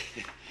junk?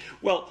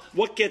 Well,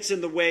 what gets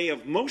in the way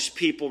of most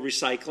people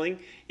recycling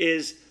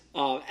is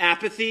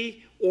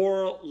apathy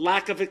or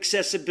lack of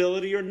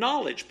accessibility or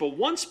knowledge. But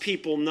once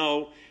people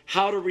know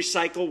how to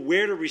recycle,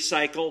 where to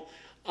recycle,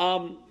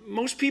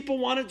 most people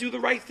want to do the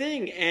right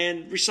thing,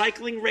 and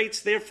recycling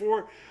rates,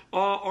 therefore,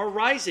 are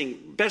rising.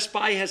 Best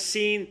Buy has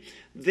seen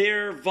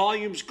their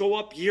volumes go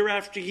up year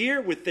after year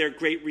with their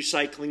great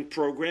recycling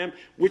program,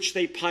 which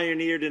they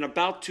pioneered in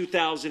about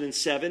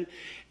 2007.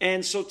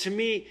 And so to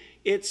me,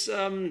 it's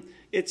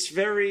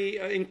very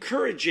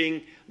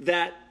encouraging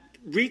that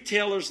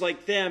retailers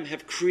like them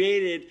have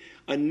created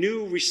a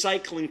new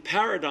recycling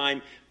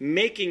paradigm,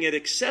 making it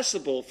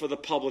accessible for the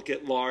public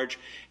at large,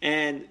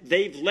 and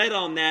they've led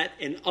on that,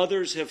 and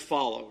others have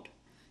followed.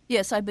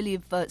 Yes, I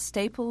believe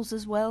Staples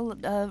as well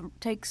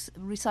takes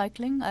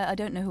recycling. I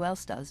don't know who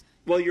else does.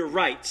 Well, you're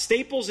right.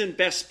 Staples and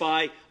Best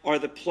Buy are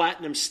the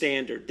platinum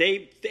standard.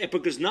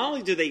 Because not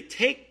only do they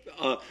take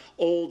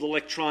old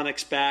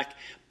electronics back,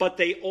 but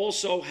they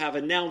also have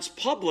announced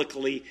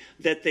publicly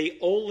that they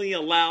only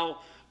allow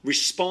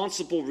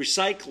responsible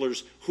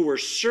recyclers who are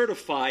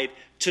certified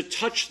to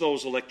touch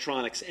those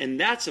electronics. And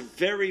that's a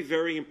very,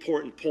 very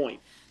important point.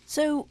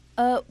 So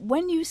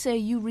when you say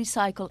you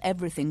recycle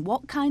everything,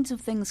 what kinds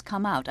of things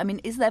come out? I mean,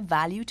 is there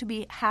value to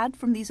be had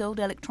from these old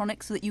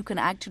electronics that you can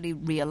actually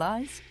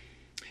realize?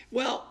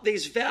 Well,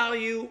 there's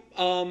value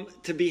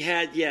to be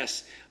had,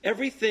 yes.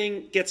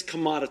 Everything gets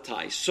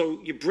commoditized.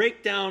 So you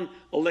break down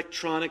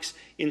electronics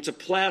into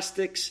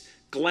plastics,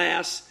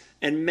 glass,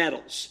 and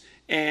metals.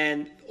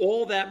 And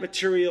all that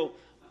material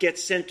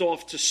gets sent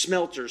off to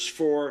smelters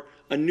for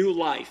a new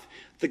life.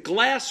 The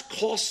glass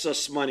costs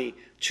us money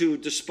to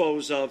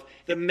dispose of.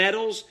 The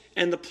metals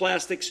and the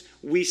plastics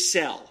we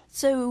sell.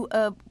 So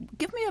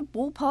give me a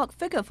ballpark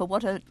figure for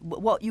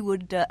what you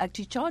would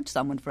actually charge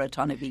someone for a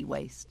ton of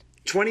e-waste.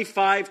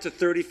 25 to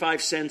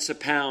 35 cents a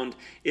pound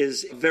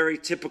is a very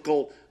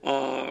typical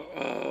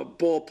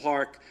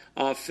ballpark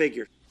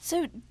figure.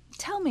 So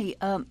tell me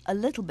a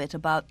little bit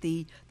about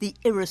the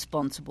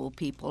irresponsible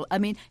people. I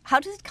mean, how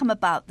does it come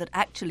about that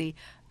actually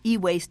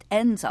e-waste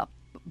ends up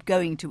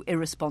going to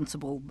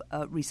irresponsible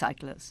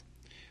recyclers?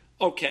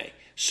 Okay,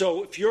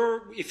 so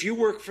if you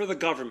work for the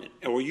government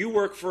or you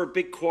work for a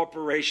big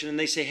corporation and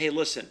they say, hey,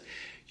 listen,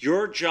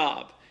 your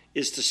job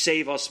is to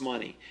save us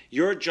money.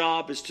 Your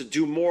job is to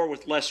do more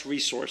with less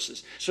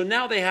resources. So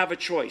now they have a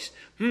choice.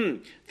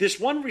 This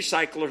one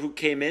recycler who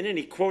came in and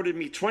he quoted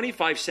me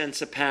 25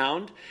 cents a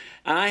pound,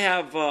 and I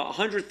have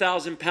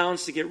 100,000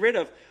 pounds to get rid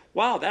of.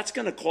 Wow, that's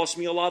going to cost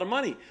me a lot of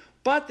money.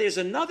 But there's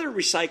another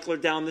recycler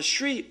down the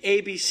street,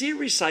 ABC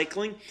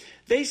Recycling.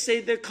 They say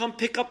they'll come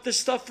pick up this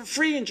stuff for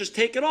free and just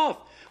take it off.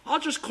 I'll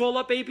just call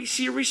up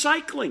ABC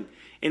Recycling.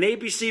 And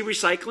ABC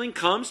Recycling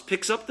comes,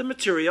 picks up the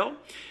material,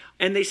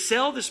 and they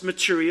sell this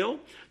material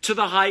to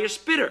the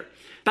highest bidder.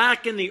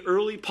 Back in the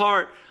early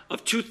part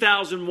of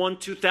 2001,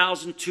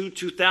 2002,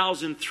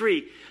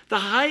 2003, the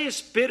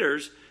highest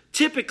bidders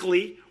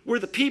typically were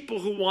the people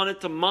who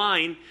wanted to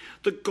mine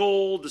the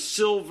gold, the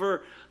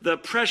silver, the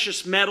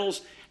precious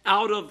metals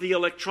out of the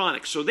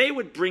electronics. So they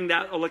would bring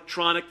that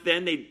electronic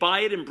then, they'd buy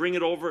it and bring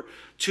it over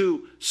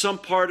to some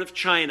part of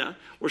China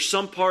or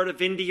some part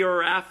of India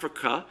or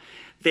Africa.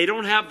 They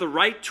don't have the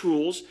right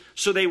tools,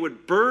 so they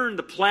would burn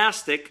the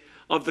plastic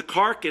of the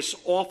carcass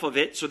off of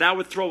it. So that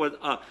would throw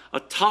a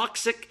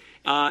toxic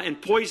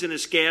and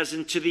poisonous gas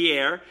into the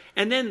air.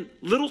 And then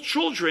little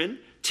children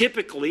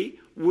typically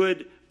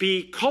would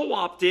be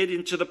co-opted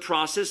into the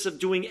process of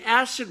doing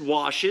acid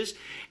washes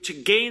to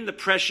gain the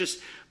precious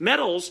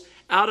metals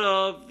out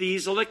of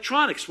these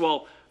electronics.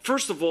 Well,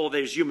 first of all,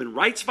 there's human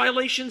rights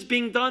violations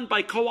being done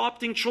by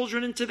co-opting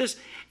children into this,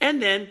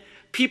 and then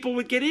people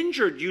would get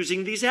injured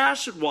using these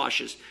acid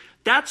washes.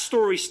 That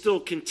story still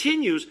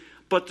continues,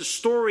 but the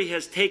story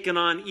has taken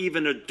on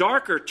even a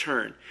darker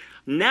turn.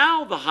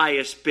 Now the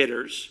highest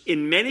bidders,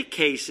 in many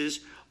cases,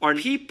 are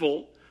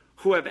people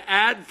who have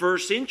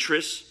adverse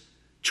interests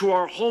to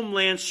our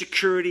homeland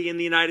security in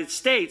the United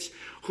States,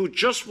 who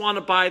just want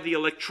to buy the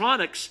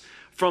electronics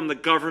from the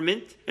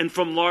government and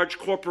from large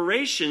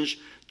corporations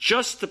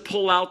just to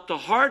pull out the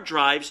hard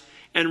drives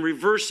and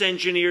reverse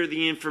engineer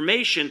the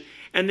information,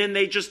 and then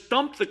they just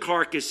dump the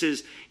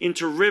carcasses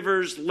into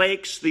rivers,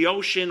 lakes, the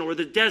ocean, or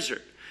the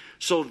desert.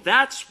 So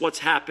that's what's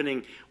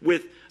happening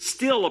with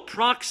still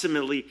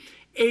approximately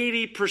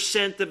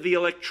 80% of the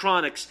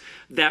electronics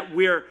that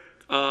we're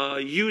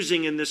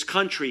using in this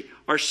country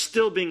are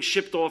still being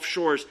shipped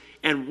offshores,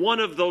 and one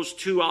of those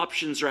two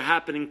options are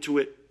happening to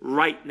it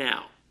right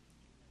now.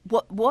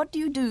 What do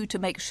you do to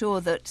make sure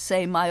that,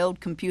 say, my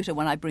old computer,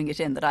 when I bring it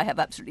in, that I have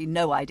absolutely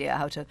no idea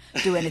how to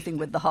do anything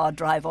with the hard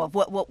drive? Or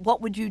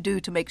what would you do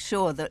to make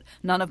sure that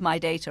none of my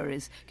data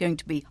is going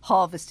to be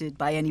harvested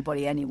by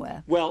anybody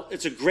anywhere? Well,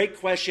 it's a great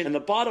question. And the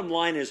bottom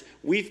line is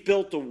we've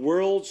built the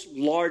world's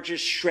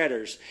largest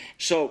shredders.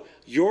 So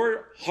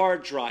your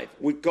hard drive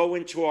would go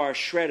into our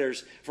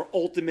shredders for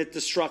ultimate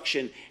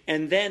destruction.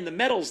 And then the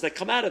metals that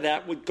come out of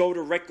that would go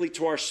directly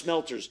to our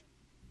smelters.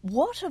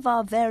 What of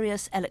our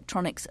various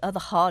electronics are the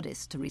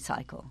hardest to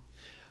recycle?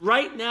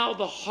 Right now,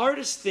 the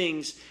hardest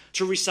things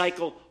to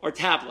recycle are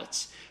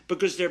tablets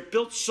because they're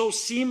built so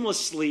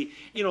seamlessly.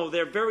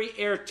 They're very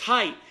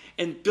airtight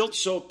and built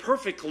so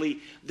perfectly.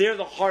 They're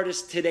the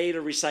hardest today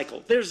to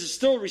recycle. Theirs is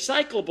still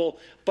recyclable,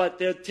 but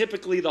they're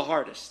typically the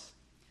hardest.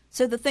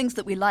 So the things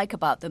that we like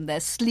about them, their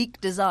sleek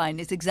design,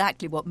 is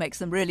exactly what makes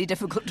them really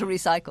difficult to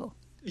recycle.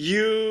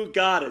 You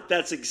got it.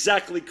 That's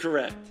exactly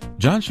correct.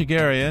 John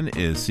Shigarian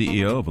is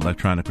CEO of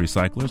Electronic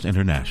Recyclers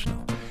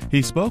International.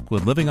 He spoke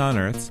with Living on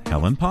Earth's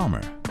Helen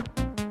Palmer.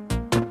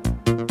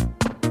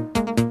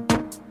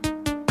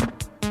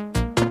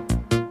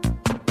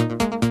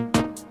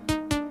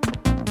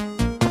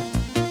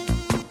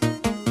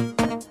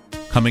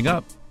 Coming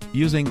up,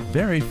 using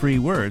very free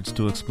words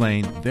to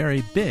explain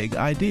very big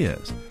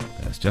ideas.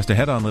 That's just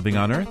ahead on Living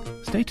on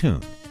Earth. Stay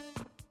tuned.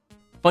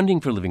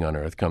 Funding for Living on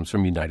Earth comes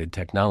from United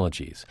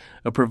Technologies,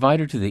 a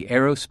provider to the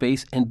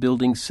aerospace and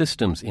building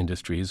systems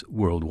industries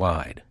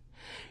worldwide.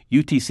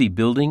 UTC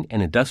Building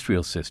and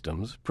Industrial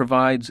Systems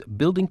provides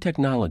building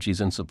technologies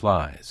and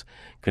supplies,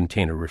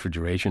 container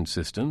refrigeration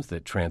systems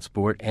that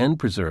transport and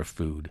preserve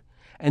food,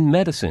 and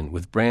medicine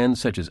with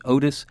brands such as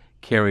Otis,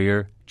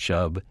 Carrier,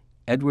 Chubb,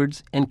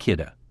 Edwards, and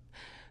Kidde.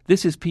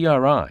 This is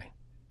PRI,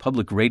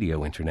 Public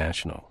Radio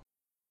International.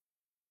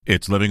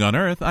 It's Living on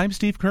Earth. I'm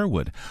Steve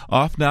Curwood.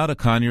 Off now to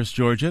Conyers,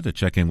 Georgia, to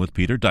check in with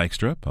Peter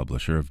Dykstra,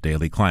 publisher of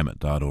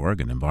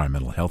dailyclimate.org and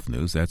environmental health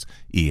news. That's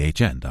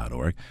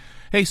ehn.org.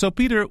 Hey, so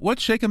Peter,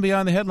 what's shaking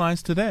beyond the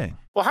headlines today?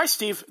 Well, hi,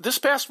 Steve. This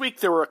past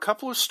week, there were a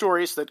couple of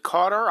stories that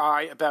caught our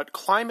eye about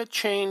climate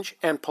change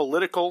and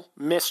political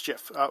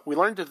mischief. We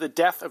learned of the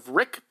death of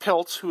Rick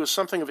Piltz, who is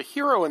something of a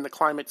hero in the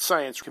climate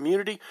science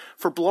community,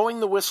 for blowing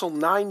the whistle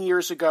 9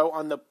 years ago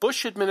on the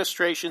Bush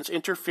administration's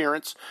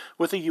interference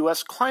with a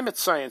U.S. climate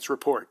science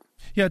report.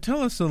 Yeah,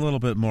 tell us a little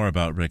bit more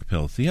about Rick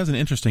Piltz. He has an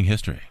interesting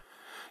history.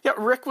 Yeah,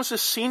 Rick was a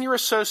senior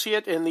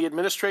associate in the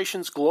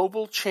administration's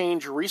Global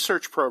Change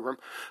Research Program,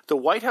 the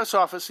White House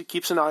office that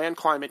keeps an eye on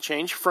climate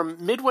change, from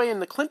midway in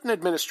the Clinton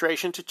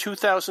administration to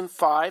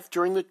 2005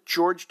 during the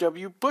George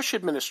W. Bush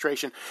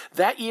administration.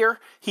 That year,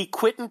 he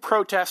quit in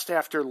protest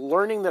after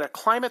learning that a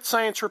climate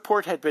science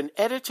report had been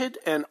edited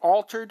and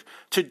altered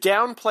to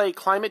downplay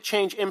climate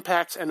change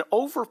impacts and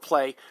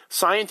overplay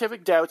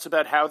scientific doubts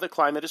about how the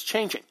climate is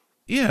changing.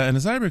 Yeah, and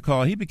as I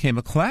recall, he became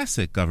a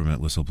classic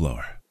government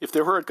whistleblower. If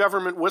there were a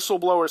government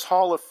whistleblowers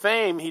hall of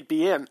fame, he'd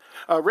be in.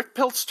 Rick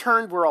Piltz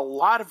turned where a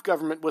lot of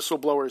government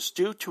whistleblowers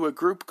do, to a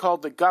group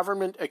called the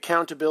Government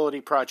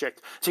Accountability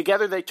Project.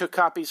 Together they took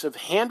copies of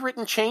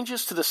handwritten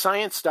changes to the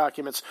science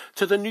documents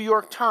to the New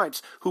York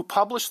Times, who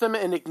published them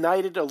and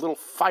ignited a little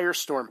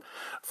firestorm.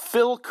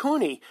 Phil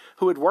Cooney,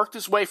 who had worked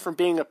his way from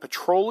being a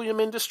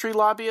petroleum industry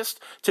lobbyist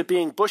to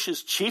being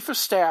Bush's chief of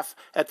staff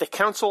at the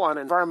Council on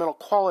Environmental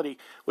Quality,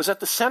 was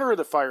at the center of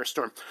the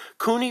firestorm.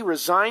 Cooney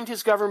resigned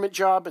his government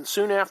job and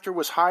soon after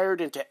was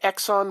hired into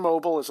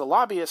ExxonMobil as a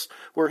lobbyist,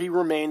 where he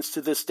remains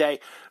to this day.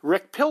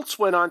 Rick Piltz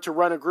went on to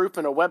run a group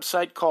and a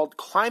website called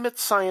Climate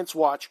Science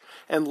Watch,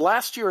 and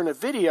last year in a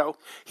video,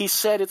 he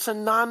said it's a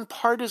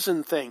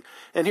nonpartisan thing.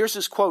 And here's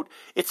his quote,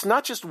 "It's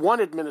not just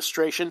one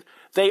administration,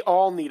 they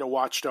all need a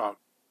watchdog."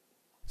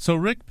 So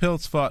Rick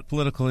Piltz fought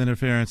political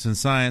interference in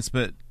science,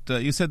 but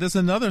you said there's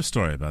another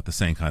story about the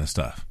same kind of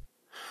stuff.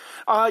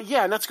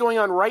 Yeah, and that's going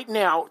on right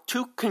now.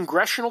 2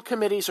 congressional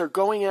committees are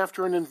going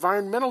after an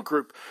environmental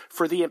group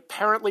for the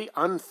apparently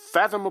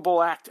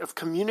unfathomable act of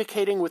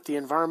communicating with the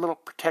Environmental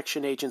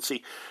Protection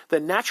Agency. The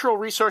Natural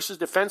Resources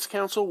Defense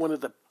Council, one of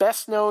the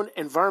best-known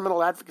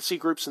environmental advocacy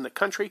groups in the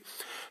country,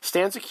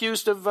 stands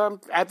accused of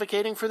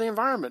advocating for the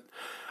environment.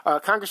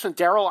 Congressman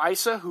Darrell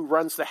Issa, who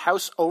runs the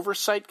House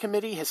Oversight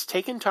Committee, has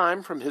taken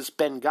time from his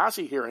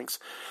Benghazi hearings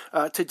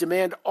to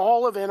demand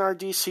all of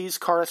NRDC's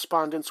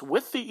correspondence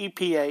with the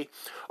EPA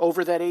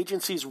over that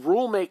agency's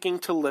rulemaking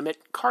to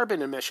limit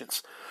carbon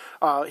emissions.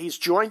 He's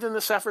joined in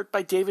this effort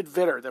by David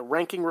Vitter, the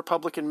ranking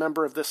Republican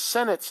member of the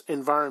Senate's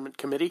Environment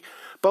Committee.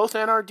 Both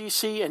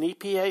NRDC and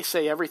EPA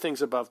say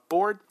everything's above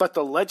board, but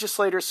the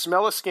legislators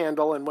smell a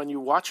scandal, and when you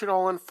watch it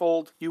all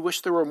unfold, you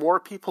wish there were more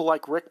people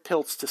like Rick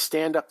Piltz to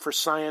stand up for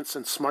science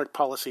and smart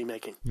policy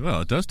making.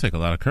 Well, it does take a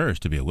lot of courage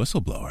to be a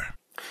whistleblower.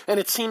 And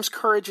it seems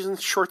courage is in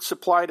short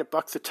supply to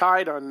buck the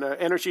tide on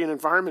energy and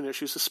environment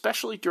issues,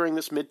 especially during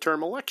this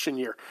midterm election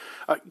year.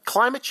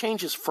 Climate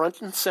change is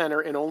front and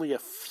center in only a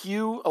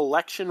few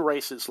election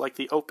races, like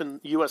the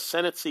open U.S.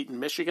 Senate seat in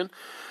Michigan.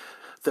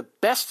 The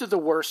best of the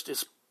worst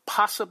is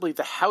possibly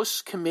the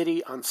House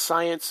Committee on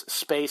Science,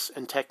 Space,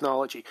 and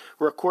Technology,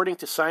 where, according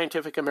to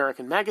Scientific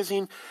American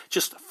magazine,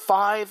 just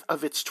 5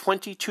 of its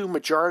 22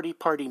 majority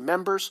party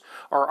members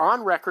are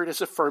on record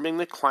as affirming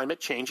that climate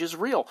change is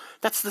real.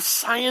 That's the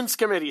Science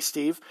Committee,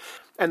 Steve.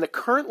 And the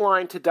current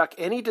line to duck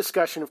any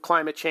discussion of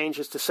climate change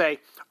is to say,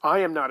 I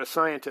am not a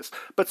scientist.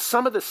 But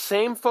some of the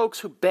same folks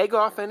who beg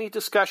off any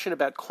discussion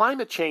about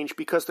climate change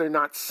because they're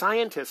not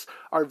scientists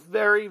are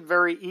very,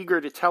 very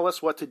eager to tell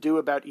us what to do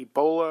about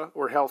Ebola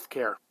or health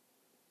care.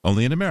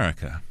 Only in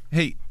America.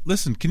 Hey,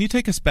 listen, can you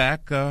take us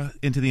back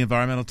into the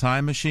environmental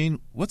time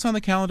machine? What's on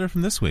the calendar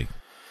from this week?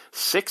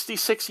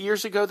 66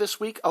 years ago this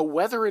week, a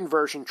weather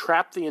inversion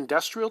trapped the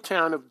industrial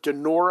town of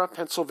Donora,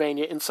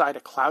 Pennsylvania, inside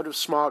a cloud of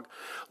smog,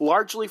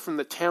 largely from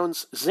the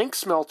town's zinc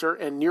smelter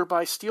and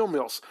nearby steel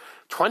mills.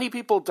 20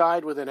 people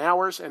died within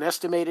hours, and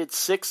estimated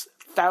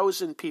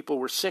 6,000 people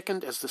were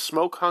sickened as the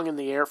smoke hung in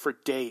the air for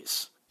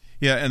days.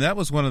 Yeah, and that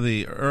was one of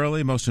the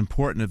early, most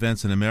important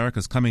events in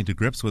America's coming to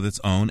grips with its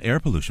own air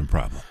pollution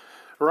problem.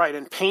 Right,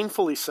 and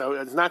painfully so.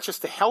 It's not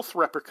just the health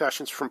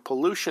repercussions from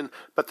pollution,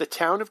 but the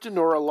town of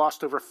Donora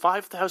lost over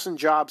 5,000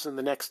 jobs in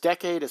the next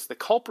decade as the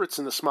culprits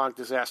in the smog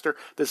disaster,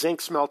 the zinc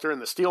smelter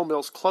and the steel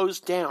mills,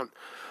 closed down.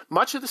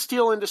 Much of the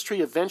steel industry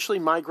eventually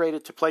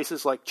migrated to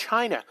places like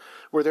China,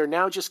 where they're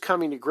now just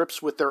coming to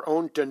grips with their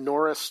own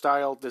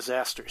Donora-style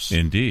disasters.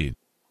 Indeed.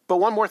 But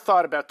one more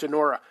thought about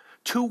Donora.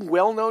 2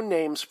 well-known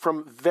names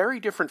from very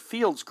different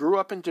fields grew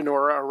up in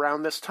Donora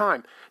around this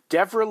time.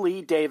 Devra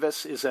Lee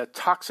Davis is a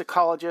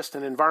toxicologist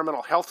and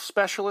environmental health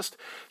specialist.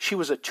 She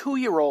was a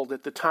 2-year-old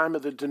at the time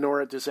of the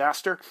Donora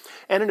disaster.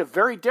 And in a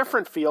very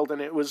different field,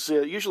 and it was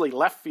usually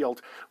left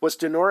field, was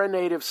Donora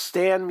native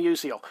Stan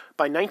Musial.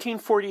 By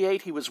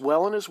 1948, he was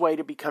well on his way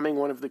to becoming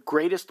one of the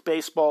greatest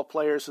baseball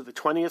players of the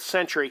 20th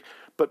century,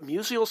 but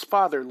Musial's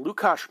father,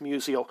 Lukasz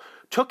Musial,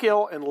 took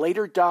ill and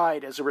later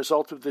died as a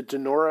result of the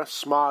Donora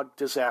smog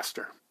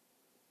disaster.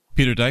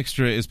 Peter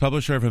Dykstra is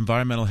publisher of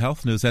Environmental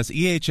Health News. That's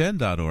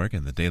ehn.org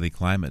and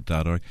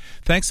thedailyclimate.org.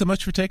 Thanks so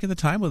much for taking the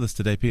time with us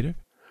today, Peter.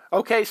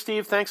 Okay,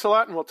 Steve, thanks a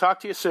lot, and we'll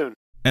talk to you soon.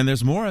 And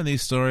there's more on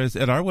these stories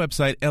at our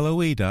website,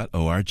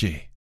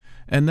 loe.org.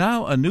 And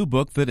now a new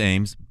book that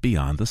aims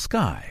beyond the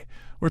sky.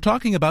 We're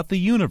talking about the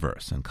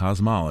universe and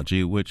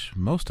cosmology, which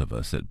most of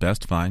us at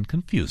best find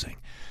confusing.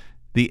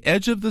 The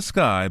Edge of the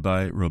Sky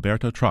by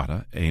Roberto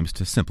Trotta aims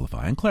to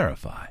simplify and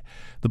clarify.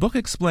 The book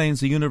explains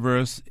the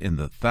universe in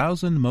the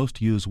 1,000 most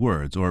used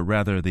words, or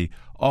rather the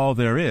all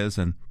there is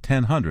and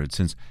 1,000,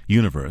 since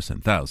universe and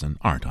 1,000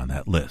 aren't on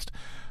that list.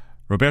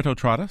 Roberto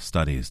Trotta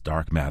studies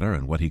dark matter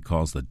and what he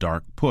calls the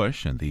dark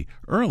push and the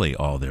early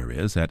all there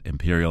is at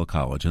Imperial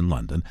College in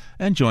London,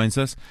 and joins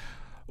us.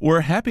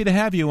 We're happy to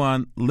have you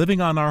on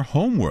Living on Our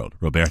Homeworld,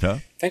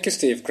 Roberto. Thank you,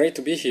 Steve. Great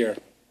to be here.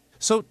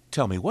 So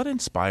tell me, what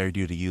inspired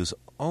you to use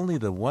only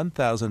the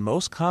 1,000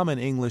 most common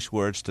English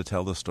words to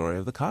tell the story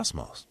of the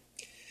cosmos?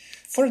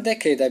 For a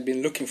decade, I've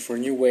been looking for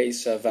new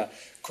ways of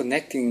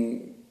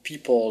connecting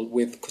people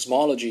with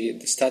cosmology,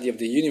 the study of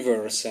the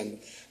universe, and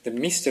the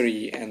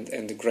mystery and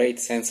the great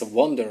sense of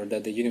wonder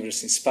that the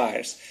universe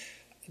inspires.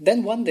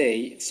 Then one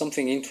day,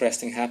 something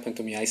interesting happened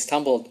to me. I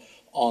stumbled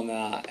on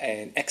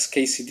an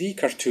XKCD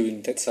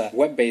cartoon that's a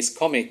web-based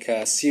comic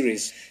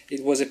series.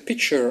 It was a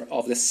picture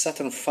of the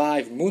Saturn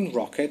V moon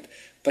rocket,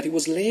 but it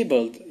was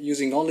labeled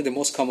using only the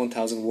most common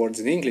 1,000 words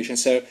in English. And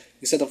so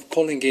instead of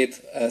calling it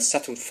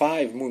Saturn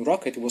V moon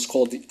rocket, it was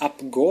called the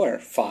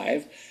UpGoer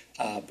 5,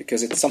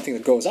 because it's something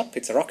that goes up.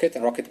 It's a rocket,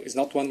 and rocket is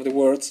not one of the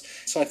words.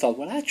 So I thought,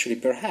 well, actually,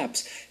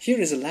 perhaps here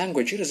is a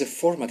language, here is a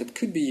format that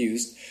could be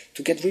used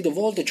to get rid of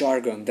all the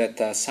jargon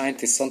that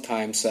scientists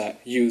sometimes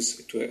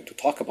use to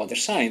talk about their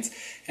science,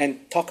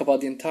 and talk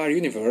about the entire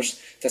universe,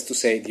 that's to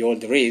say, the all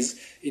there is,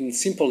 in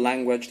simple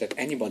language that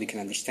anybody can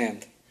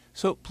understand.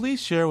 So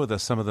please share with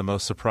us some of the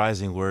most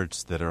surprising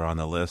words that are on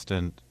the list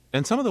and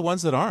some of the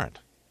ones that aren't.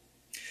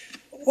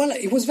 Well,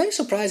 it was very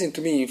surprising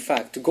to me, in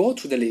fact, to go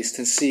through the list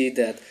and see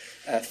that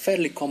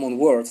fairly common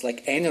words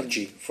like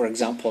energy, for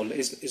example,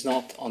 is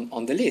not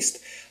on the list.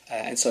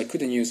 And so I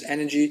couldn't use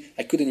energy,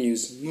 I couldn't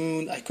use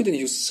moon, I couldn't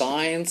use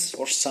science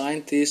or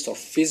scientist or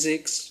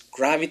physics,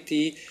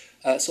 gravity.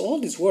 So all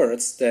these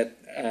words that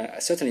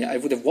certainly I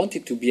would have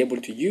wanted to be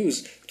able to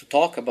use to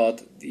talk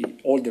about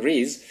all there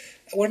is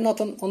were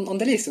not on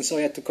the list. And so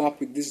I had to come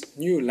up with this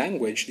new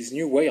language, this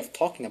new way of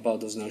talking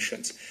about those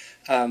notions.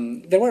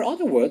 There were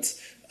other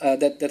words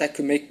that I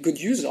could make good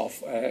use of.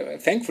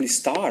 Thankfully,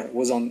 star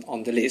was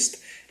on the list,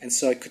 and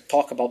so I could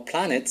talk about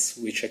planets,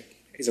 which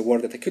is a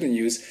word that I couldn't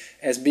use,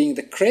 as being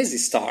the crazy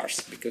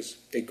stars, because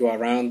they go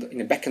around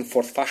in a back and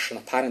forth fashion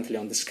apparently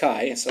on the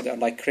sky, and so they're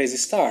like crazy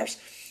stars.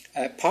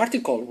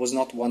 Particle was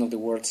not one of the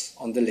words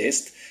on the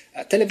list.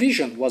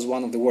 Television was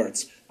one of the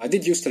words. I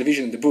did use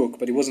television in the book,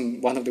 but it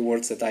wasn't one of the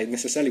words that I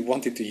necessarily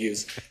wanted to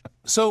use.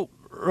 So,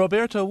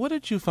 Roberto, what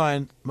did you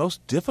find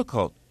most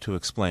difficult to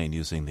explain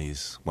using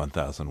these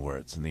 1,000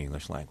 words in the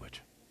English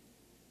language?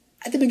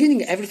 At the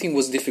beginning, everything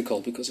was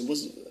difficult because it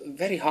was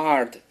very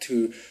hard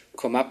to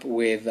come up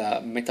with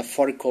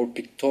metaphorical,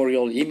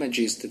 pictorial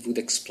images that would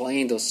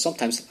explain those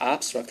sometimes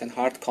abstract and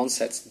hard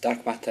concepts: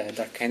 dark matter,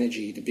 dark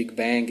energy, the Big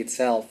Bang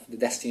itself, the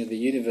destiny of the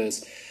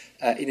universe,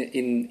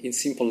 in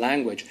simple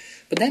language.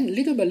 But then,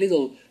 little by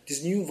little,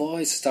 this new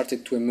voice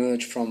started to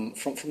emerge from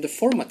the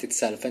format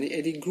itself, and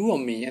it grew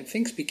on me, and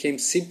things became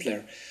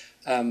simpler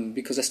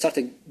because I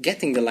started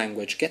getting the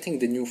language, getting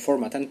the new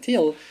format,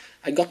 until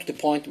I got to the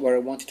point where I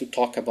wanted to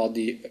talk about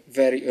the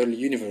very early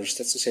universe,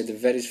 that's to say the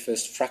very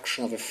first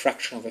fraction of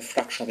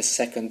a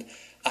second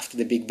after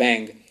the Big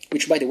Bang,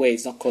 which, by the way,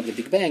 is not called the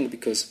Big Bang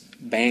because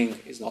bang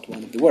is not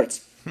one of the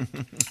words.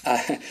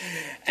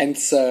 And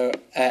so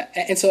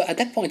at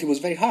that point it was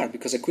very hard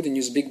because I couldn't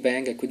use Big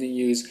Bang, I couldn't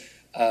use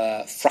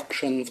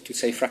fraction to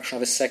say fraction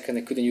of a second,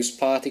 I couldn't use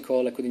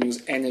particle, I couldn't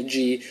use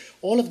energy.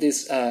 All of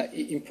these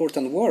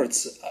important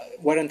words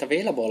weren't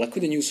available. I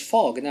couldn't use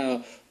fog.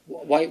 Now,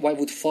 why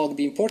would fog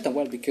be important?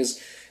 Well, because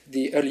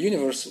the early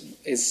universe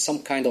is some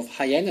kind of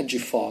high energy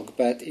fog,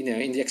 but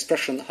in the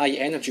expression high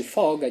energy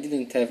fog, I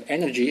didn't have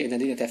energy and I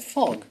didn't have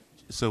fog.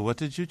 So what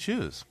did you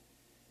choose?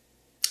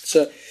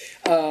 So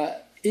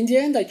in the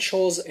end, I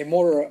chose a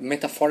more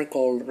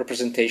metaphorical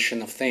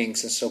representation of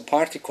things, and so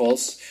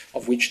particles,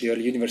 of which the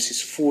early universe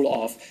is full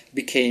of,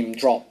 became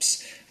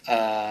drops.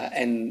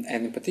 And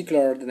in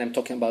particular, then I'm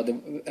talking about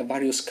the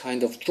various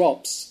kind of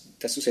drops,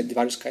 that's to say, the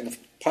various kind of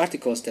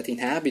particles that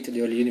inhabit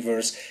the early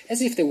universe,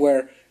 as if they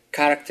were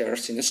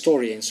characters in a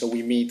story. And so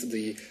we meet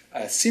the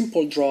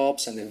simple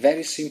drops and the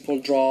very simple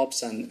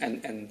drops and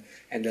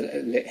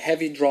the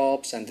heavy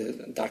drops and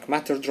the dark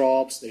matter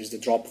drops. There's the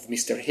drop of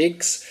Mr.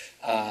 Higgs.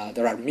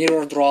 There are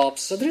mirror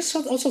drops. So there's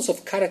all sorts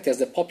of characters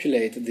that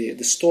populate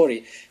the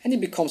story, and it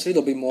becomes a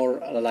little bit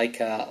more like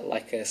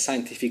a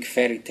scientific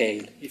fairy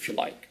tale, if you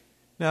like.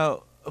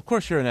 Now, of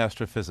course, you're an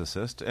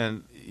astrophysicist,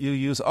 and you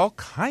use all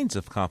kinds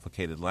of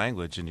complicated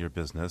language in your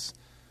business.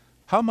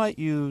 How might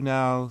you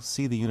now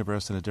see the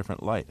universe in a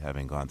different light,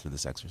 having gone through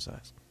this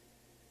exercise?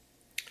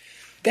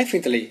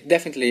 Definitely.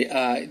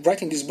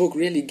 Writing this book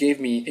really gave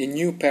me a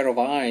new pair of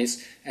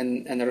eyes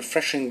and a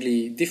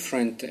refreshingly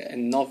different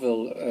and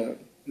novel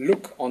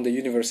look on the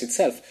universe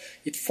itself.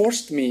 It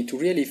forced me to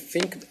really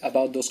think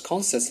about those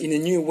concepts in a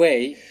new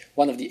way.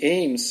 One of the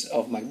aims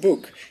of my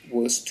book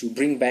was to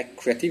bring back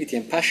creativity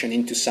and passion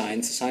into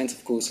science. Science,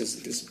 of course,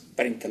 is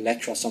very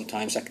intellectual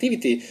sometimes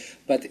activity,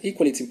 but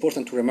equally it's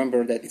important to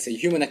remember that it's a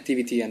human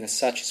activity, and as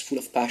such it's full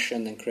of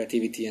passion and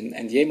creativity,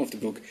 and the aim of the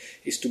book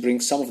is to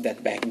bring some of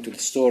that back into the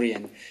story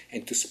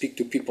and to speak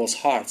to people's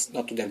hearts,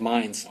 not to their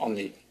minds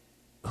only.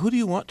 Who do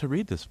you want to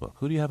read this book?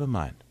 Who do you have in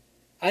mind?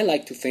 I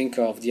like to think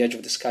of The Edge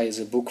of the Sky as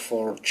a book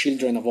for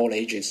children of all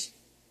ages.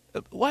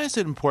 Why is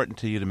it important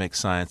to you to make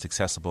science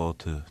accessible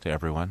to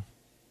everyone?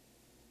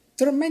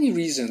 There are many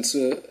reasons,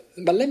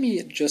 but let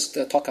me just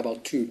talk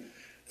about two.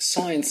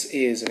 Science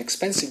is an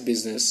expensive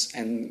business,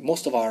 and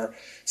most of our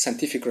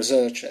scientific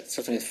research,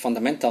 certainly at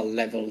fundamental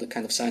level, the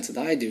kind of science that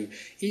I do,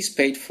 is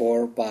paid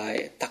for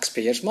by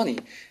taxpayers' money.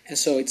 And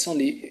so it's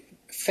only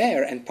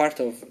fair and part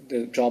of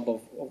the job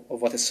of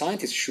what a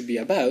scientist should be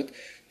about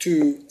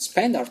to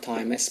spend our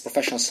time as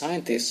professional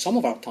scientists, some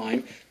of our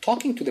time,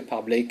 talking to the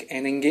public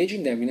and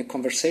engaging them in a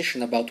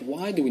conversation about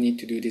why do we need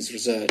to do this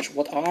research,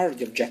 what are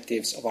the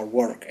objectives of our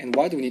work, and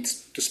why do we need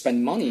to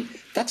spend money,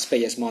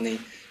 taxpayers' money,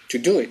 to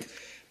do it.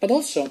 But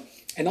also,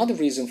 Another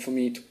reason for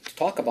me to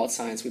talk about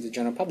science with the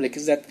general public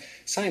is that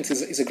science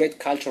is a great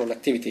cultural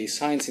activity.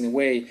 Science, in a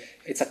way,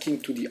 it's akin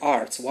to the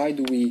arts. Why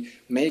do we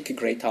make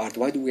great art?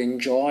 Why do we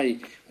enjoy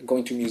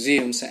going to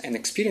museums and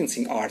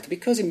experiencing art?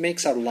 Because it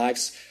makes our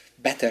lives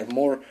better,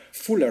 more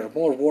fuller,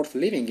 more worth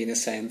living in a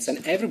sense,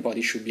 and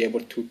everybody should be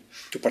able to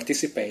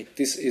participate.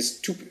 This is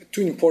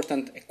too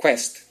important a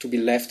quest to be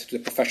left to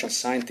the professional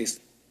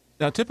scientist.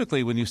 Now,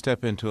 typically when you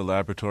step into a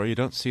laboratory, you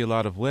don't see a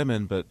lot of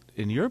women, but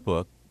in your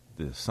book,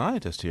 the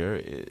scientist here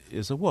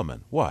is a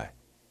woman. Why?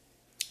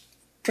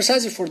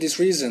 Precisely for this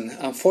reason.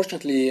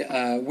 Unfortunately,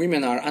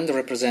 women are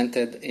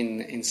underrepresented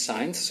in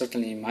science,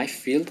 certainly in my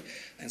field,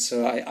 and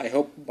so I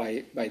hope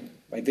by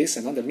this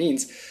and other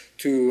means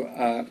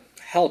to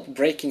help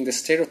breaking the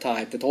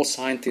stereotype that all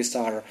scientists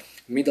are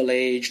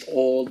middle-aged,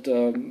 old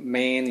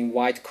men in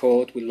white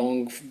coat with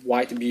long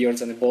white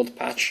beards and a bald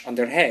patch on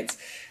their heads.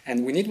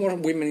 And we need more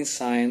women in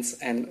science,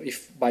 and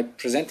if by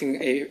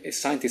presenting a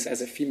scientist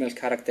as a female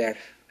character,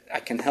 I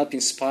can help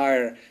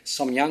inspire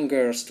some young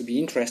girls to be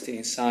interested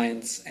in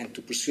science and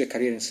to pursue a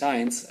career in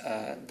science,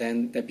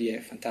 then that'd be a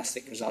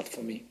fantastic result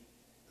for me.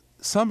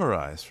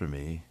 Summarize for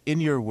me, in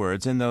your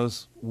words, in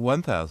those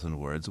 1,000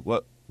 words,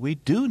 what we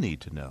do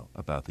need to know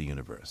about the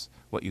universe,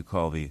 what you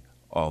call the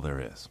all there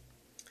is.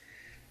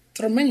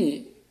 There are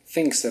many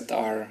things that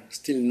are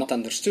still not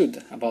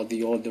understood about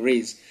the all there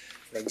is.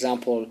 For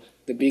example,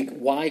 the big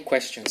why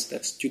questions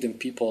that student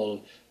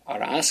people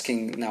are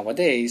asking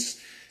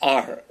nowadays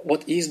are,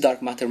 what is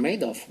dark matter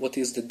made of? What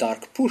is the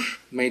dark push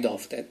made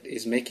of that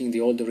is making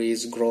the all there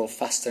is grow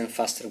faster and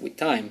faster with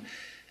time?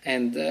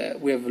 And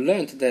we have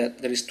learned that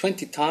there is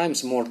 20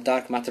 times more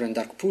dark matter and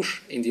dark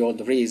push in the all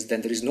there is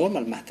than there is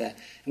normal matter.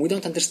 And we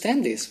don't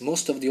understand this.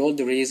 Most of the all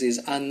there is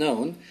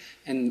unknown,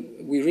 and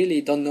we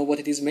really don't know what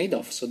it is made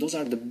of. So those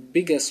are the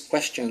biggest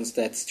questions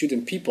that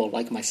student people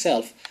like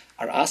myself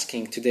are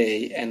asking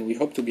today, and we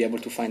hope to be able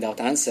to find out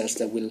answers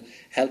that will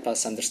help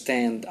us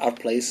understand our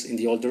place in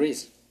the all there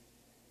is.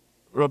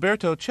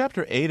 Roberto,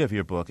 Chapter 8 of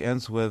your book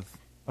ends with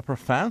a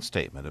profound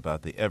statement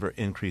about the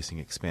ever-increasing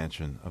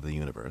expansion of the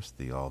universe,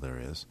 the all there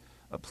is.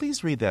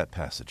 Please read that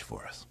passage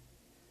for us.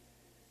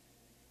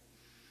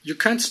 You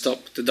can't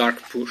stop the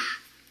dark push.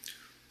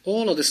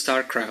 All of the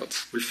star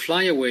crowds will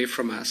fly away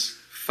from us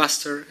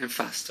faster and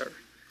faster,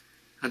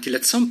 until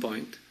at some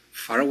point,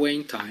 far away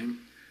in time,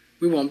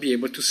 we won't be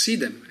able to see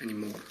them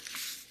anymore.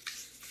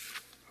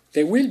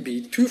 They will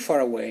be too far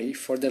away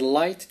for the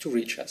light to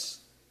reach us.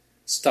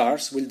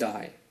 Stars will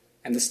die,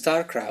 and the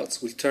star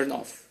crowds will turn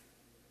off.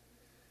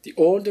 The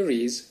all there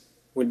is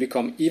will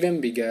become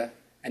even bigger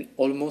and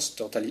almost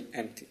totally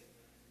empty.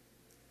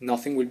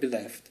 Nothing will be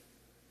left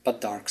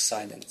but dark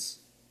silence.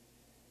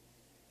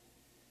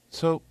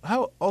 So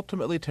how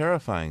ultimately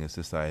terrifying is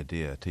this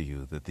idea to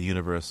you that the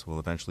universe will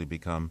eventually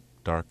become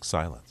dark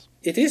silence?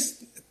 It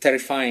is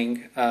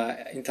terrifying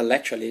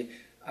intellectually,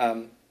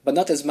 but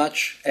not as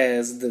much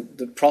as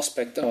the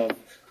prospect of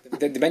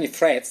the many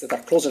threats that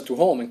are closer to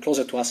home and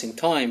closer to us in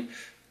time,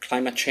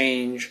 climate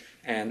change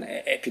and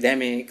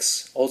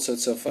epidemics, all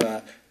sorts of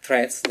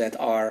threats that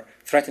are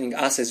threatening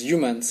us as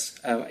humans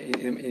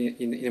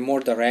in a more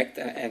direct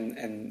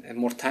and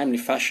more timely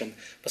fashion.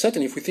 But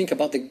certainly if we think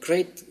about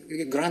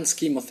the grand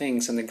scheme of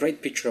things and the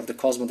great picture of the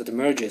cosmos that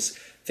emerges,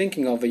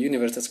 thinking of a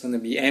universe that's going to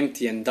be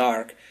empty and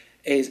dark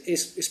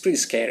is pretty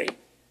scary.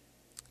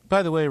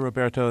 By the way,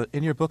 Roberto,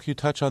 in your book you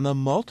touch on the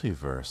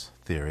multiverse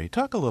theory.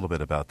 Talk a little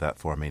bit about that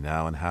for me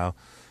now and how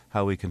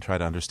we can try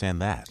to understand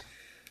that.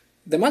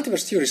 The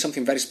multiverse theory is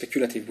something very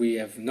speculative. We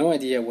have no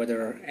idea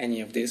whether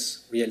any of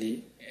this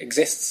really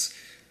exists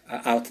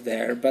out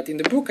there. But in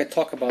the book, I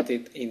talk about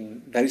it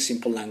in very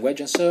simple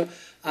language. And so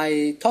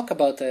I talk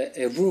about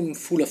a room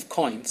full of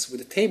coins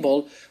with a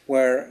table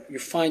where you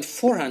find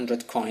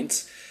 400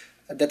 coins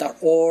that are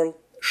all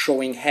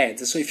showing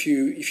heads. So if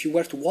you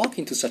were to walk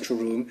into such a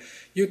room,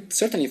 you'd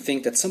certainly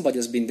think that somebody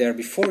has been there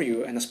before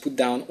you and has put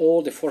down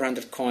all the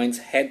 400 coins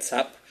heads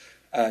up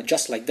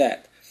just like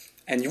that.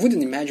 And you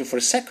wouldn't imagine for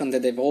a second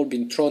that they've all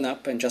been thrown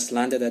up and just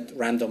landed at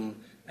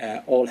random,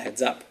 all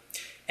heads up.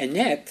 And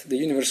yet, the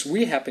universe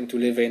we happen to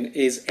live in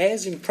is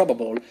as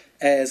improbable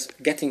as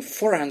getting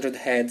 400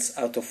 heads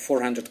out of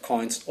 400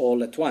 coins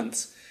all at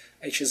once,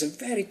 which is a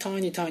very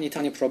tiny, tiny,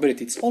 tiny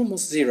probability. It's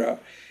almost zero.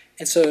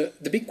 And so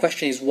the big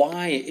question is,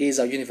 why is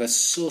our universe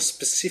so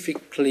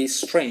specifically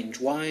strange?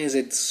 Why is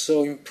it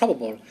so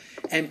improbable?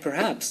 And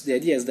perhaps the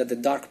idea is that the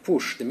dark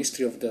push, the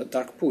mystery of the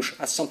dark push,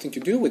 has something to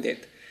do with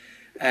it.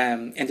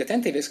 And the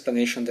tentative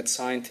explanation that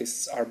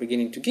scientists are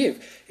beginning to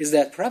give is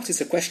that perhaps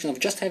it's a question of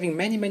just having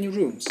many, many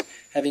rooms,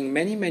 having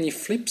many, many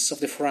flips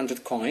of the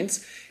 400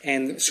 coins,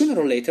 and sooner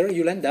or later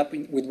you'll end up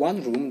with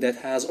one room that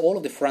has all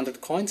of the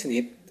 400 coins in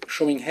it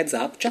showing heads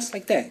up just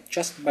like that,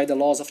 just by the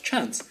laws of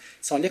chance.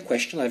 It's only a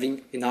question of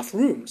having enough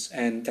rooms,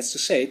 and that's to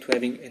say, to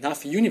having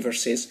enough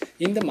universes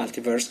in the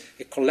multiverse,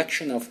 a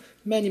collection of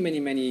many, many,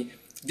 many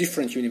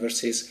different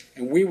universes,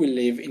 and we will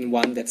live in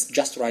one that's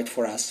just right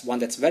for us, one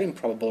that's very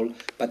improbable,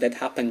 but that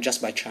happened just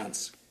by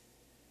chance.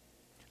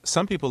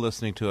 some people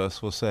listening to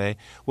us will say,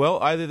 well,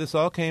 either this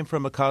all came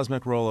from a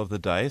cosmic roll of the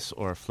dice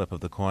or a flip of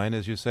the coin,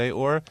 as you say,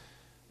 or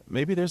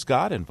maybe there's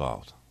God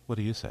involved. What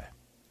do you say?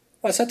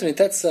 Well, certainly,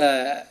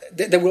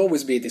 there will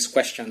always be this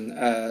question.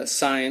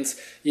 Science,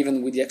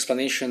 even with the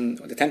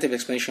tentative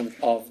explanation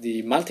of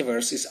the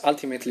multiverse, is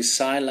ultimately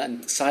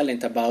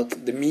silent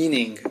about the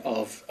meaning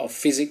of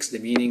physics, the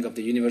meaning of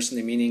the universe, and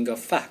the meaning of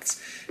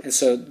facts. And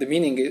so the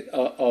meaning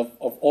of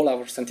all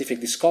our scientific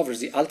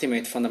discoveries, the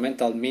ultimate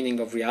fundamental meaning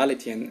of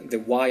reality and the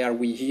why are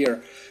we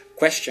here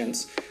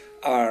questions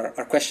are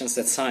questions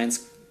that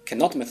science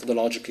cannot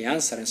methodologically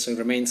answer, and so it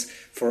remains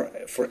for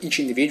each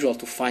individual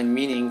to find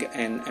meaning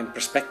and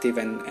perspective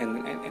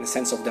and a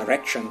sense of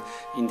direction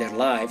in their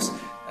lives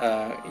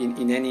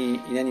in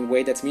any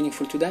way that's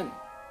meaningful to them.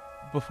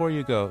 Before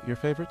you go, your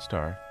favorite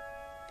star?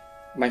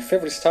 My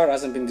favorite star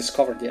hasn't been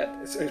discovered yet.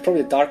 It's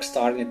probably a dark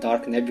star in a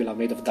dark nebula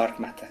made of dark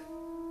matter.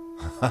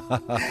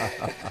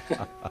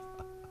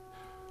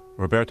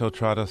 Roberto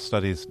Trotta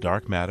studies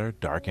dark matter,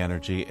 dark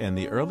energy, and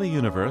the early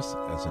universe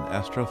as an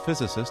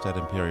astrophysicist at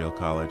Imperial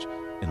College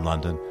in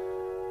London.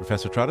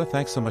 Professor Trotta,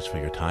 thanks so much for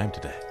your time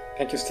today.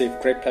 Thank you, Steve.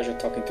 Great pleasure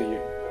talking to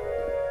you.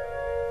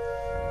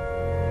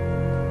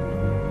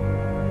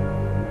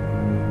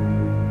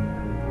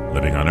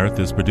 Living on Earth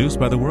is produced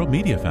by the World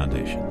Media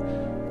Foundation.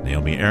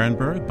 Naomi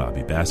Ehrenberg,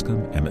 Bobby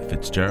Bascom, Emmett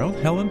Fitzgerald,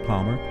 Helen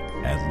Palmer,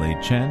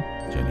 Adelaide Chen,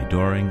 Jenny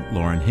Doring,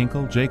 Lauren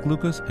Hinkle, Jake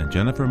Lucas, and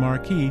Jennifer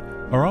Marquis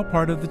are all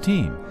part of the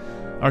team.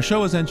 Our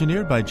show is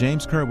engineered by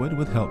James Kerwood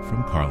with help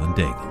from Carlin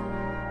Daigle.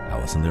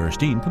 Alison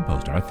Lierstein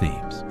composed our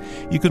themes.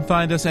 You can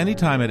find us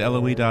anytime at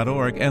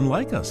LOE.org and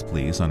like us,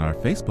 please, on our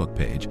Facebook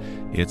page.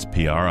 It's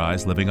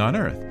PRI's Living on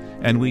Earth,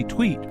 and we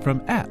tweet from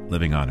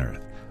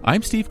 @LivingOnEarth.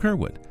 I'm Steve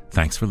Kerwood.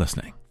 Thanks for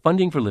listening.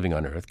 Funding for Living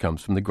on Earth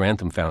comes from the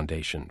Grantham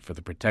Foundation for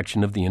the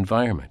Protection of the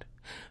Environment,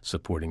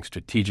 supporting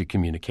strategic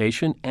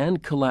communication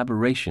and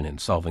collaboration in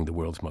solving the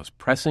world's most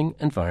pressing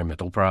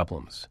environmental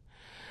problems.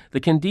 The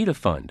Candida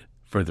Fund,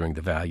 furthering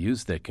the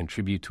values that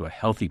contribute to a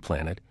healthy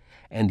planet,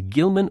 and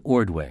Gilman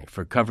Ordway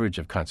for coverage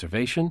of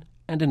conservation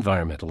and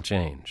environmental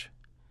change.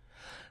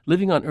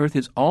 Living on Earth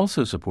is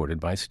also supported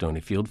by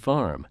Stonyfield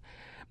Farm,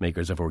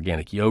 makers of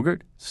organic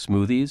yogurt,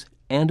 smoothies,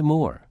 and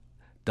more.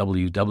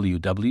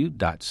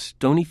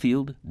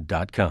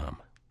 www.stonyfield.com.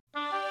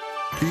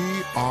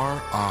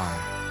 PRI,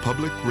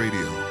 Public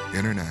Radio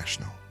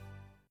International.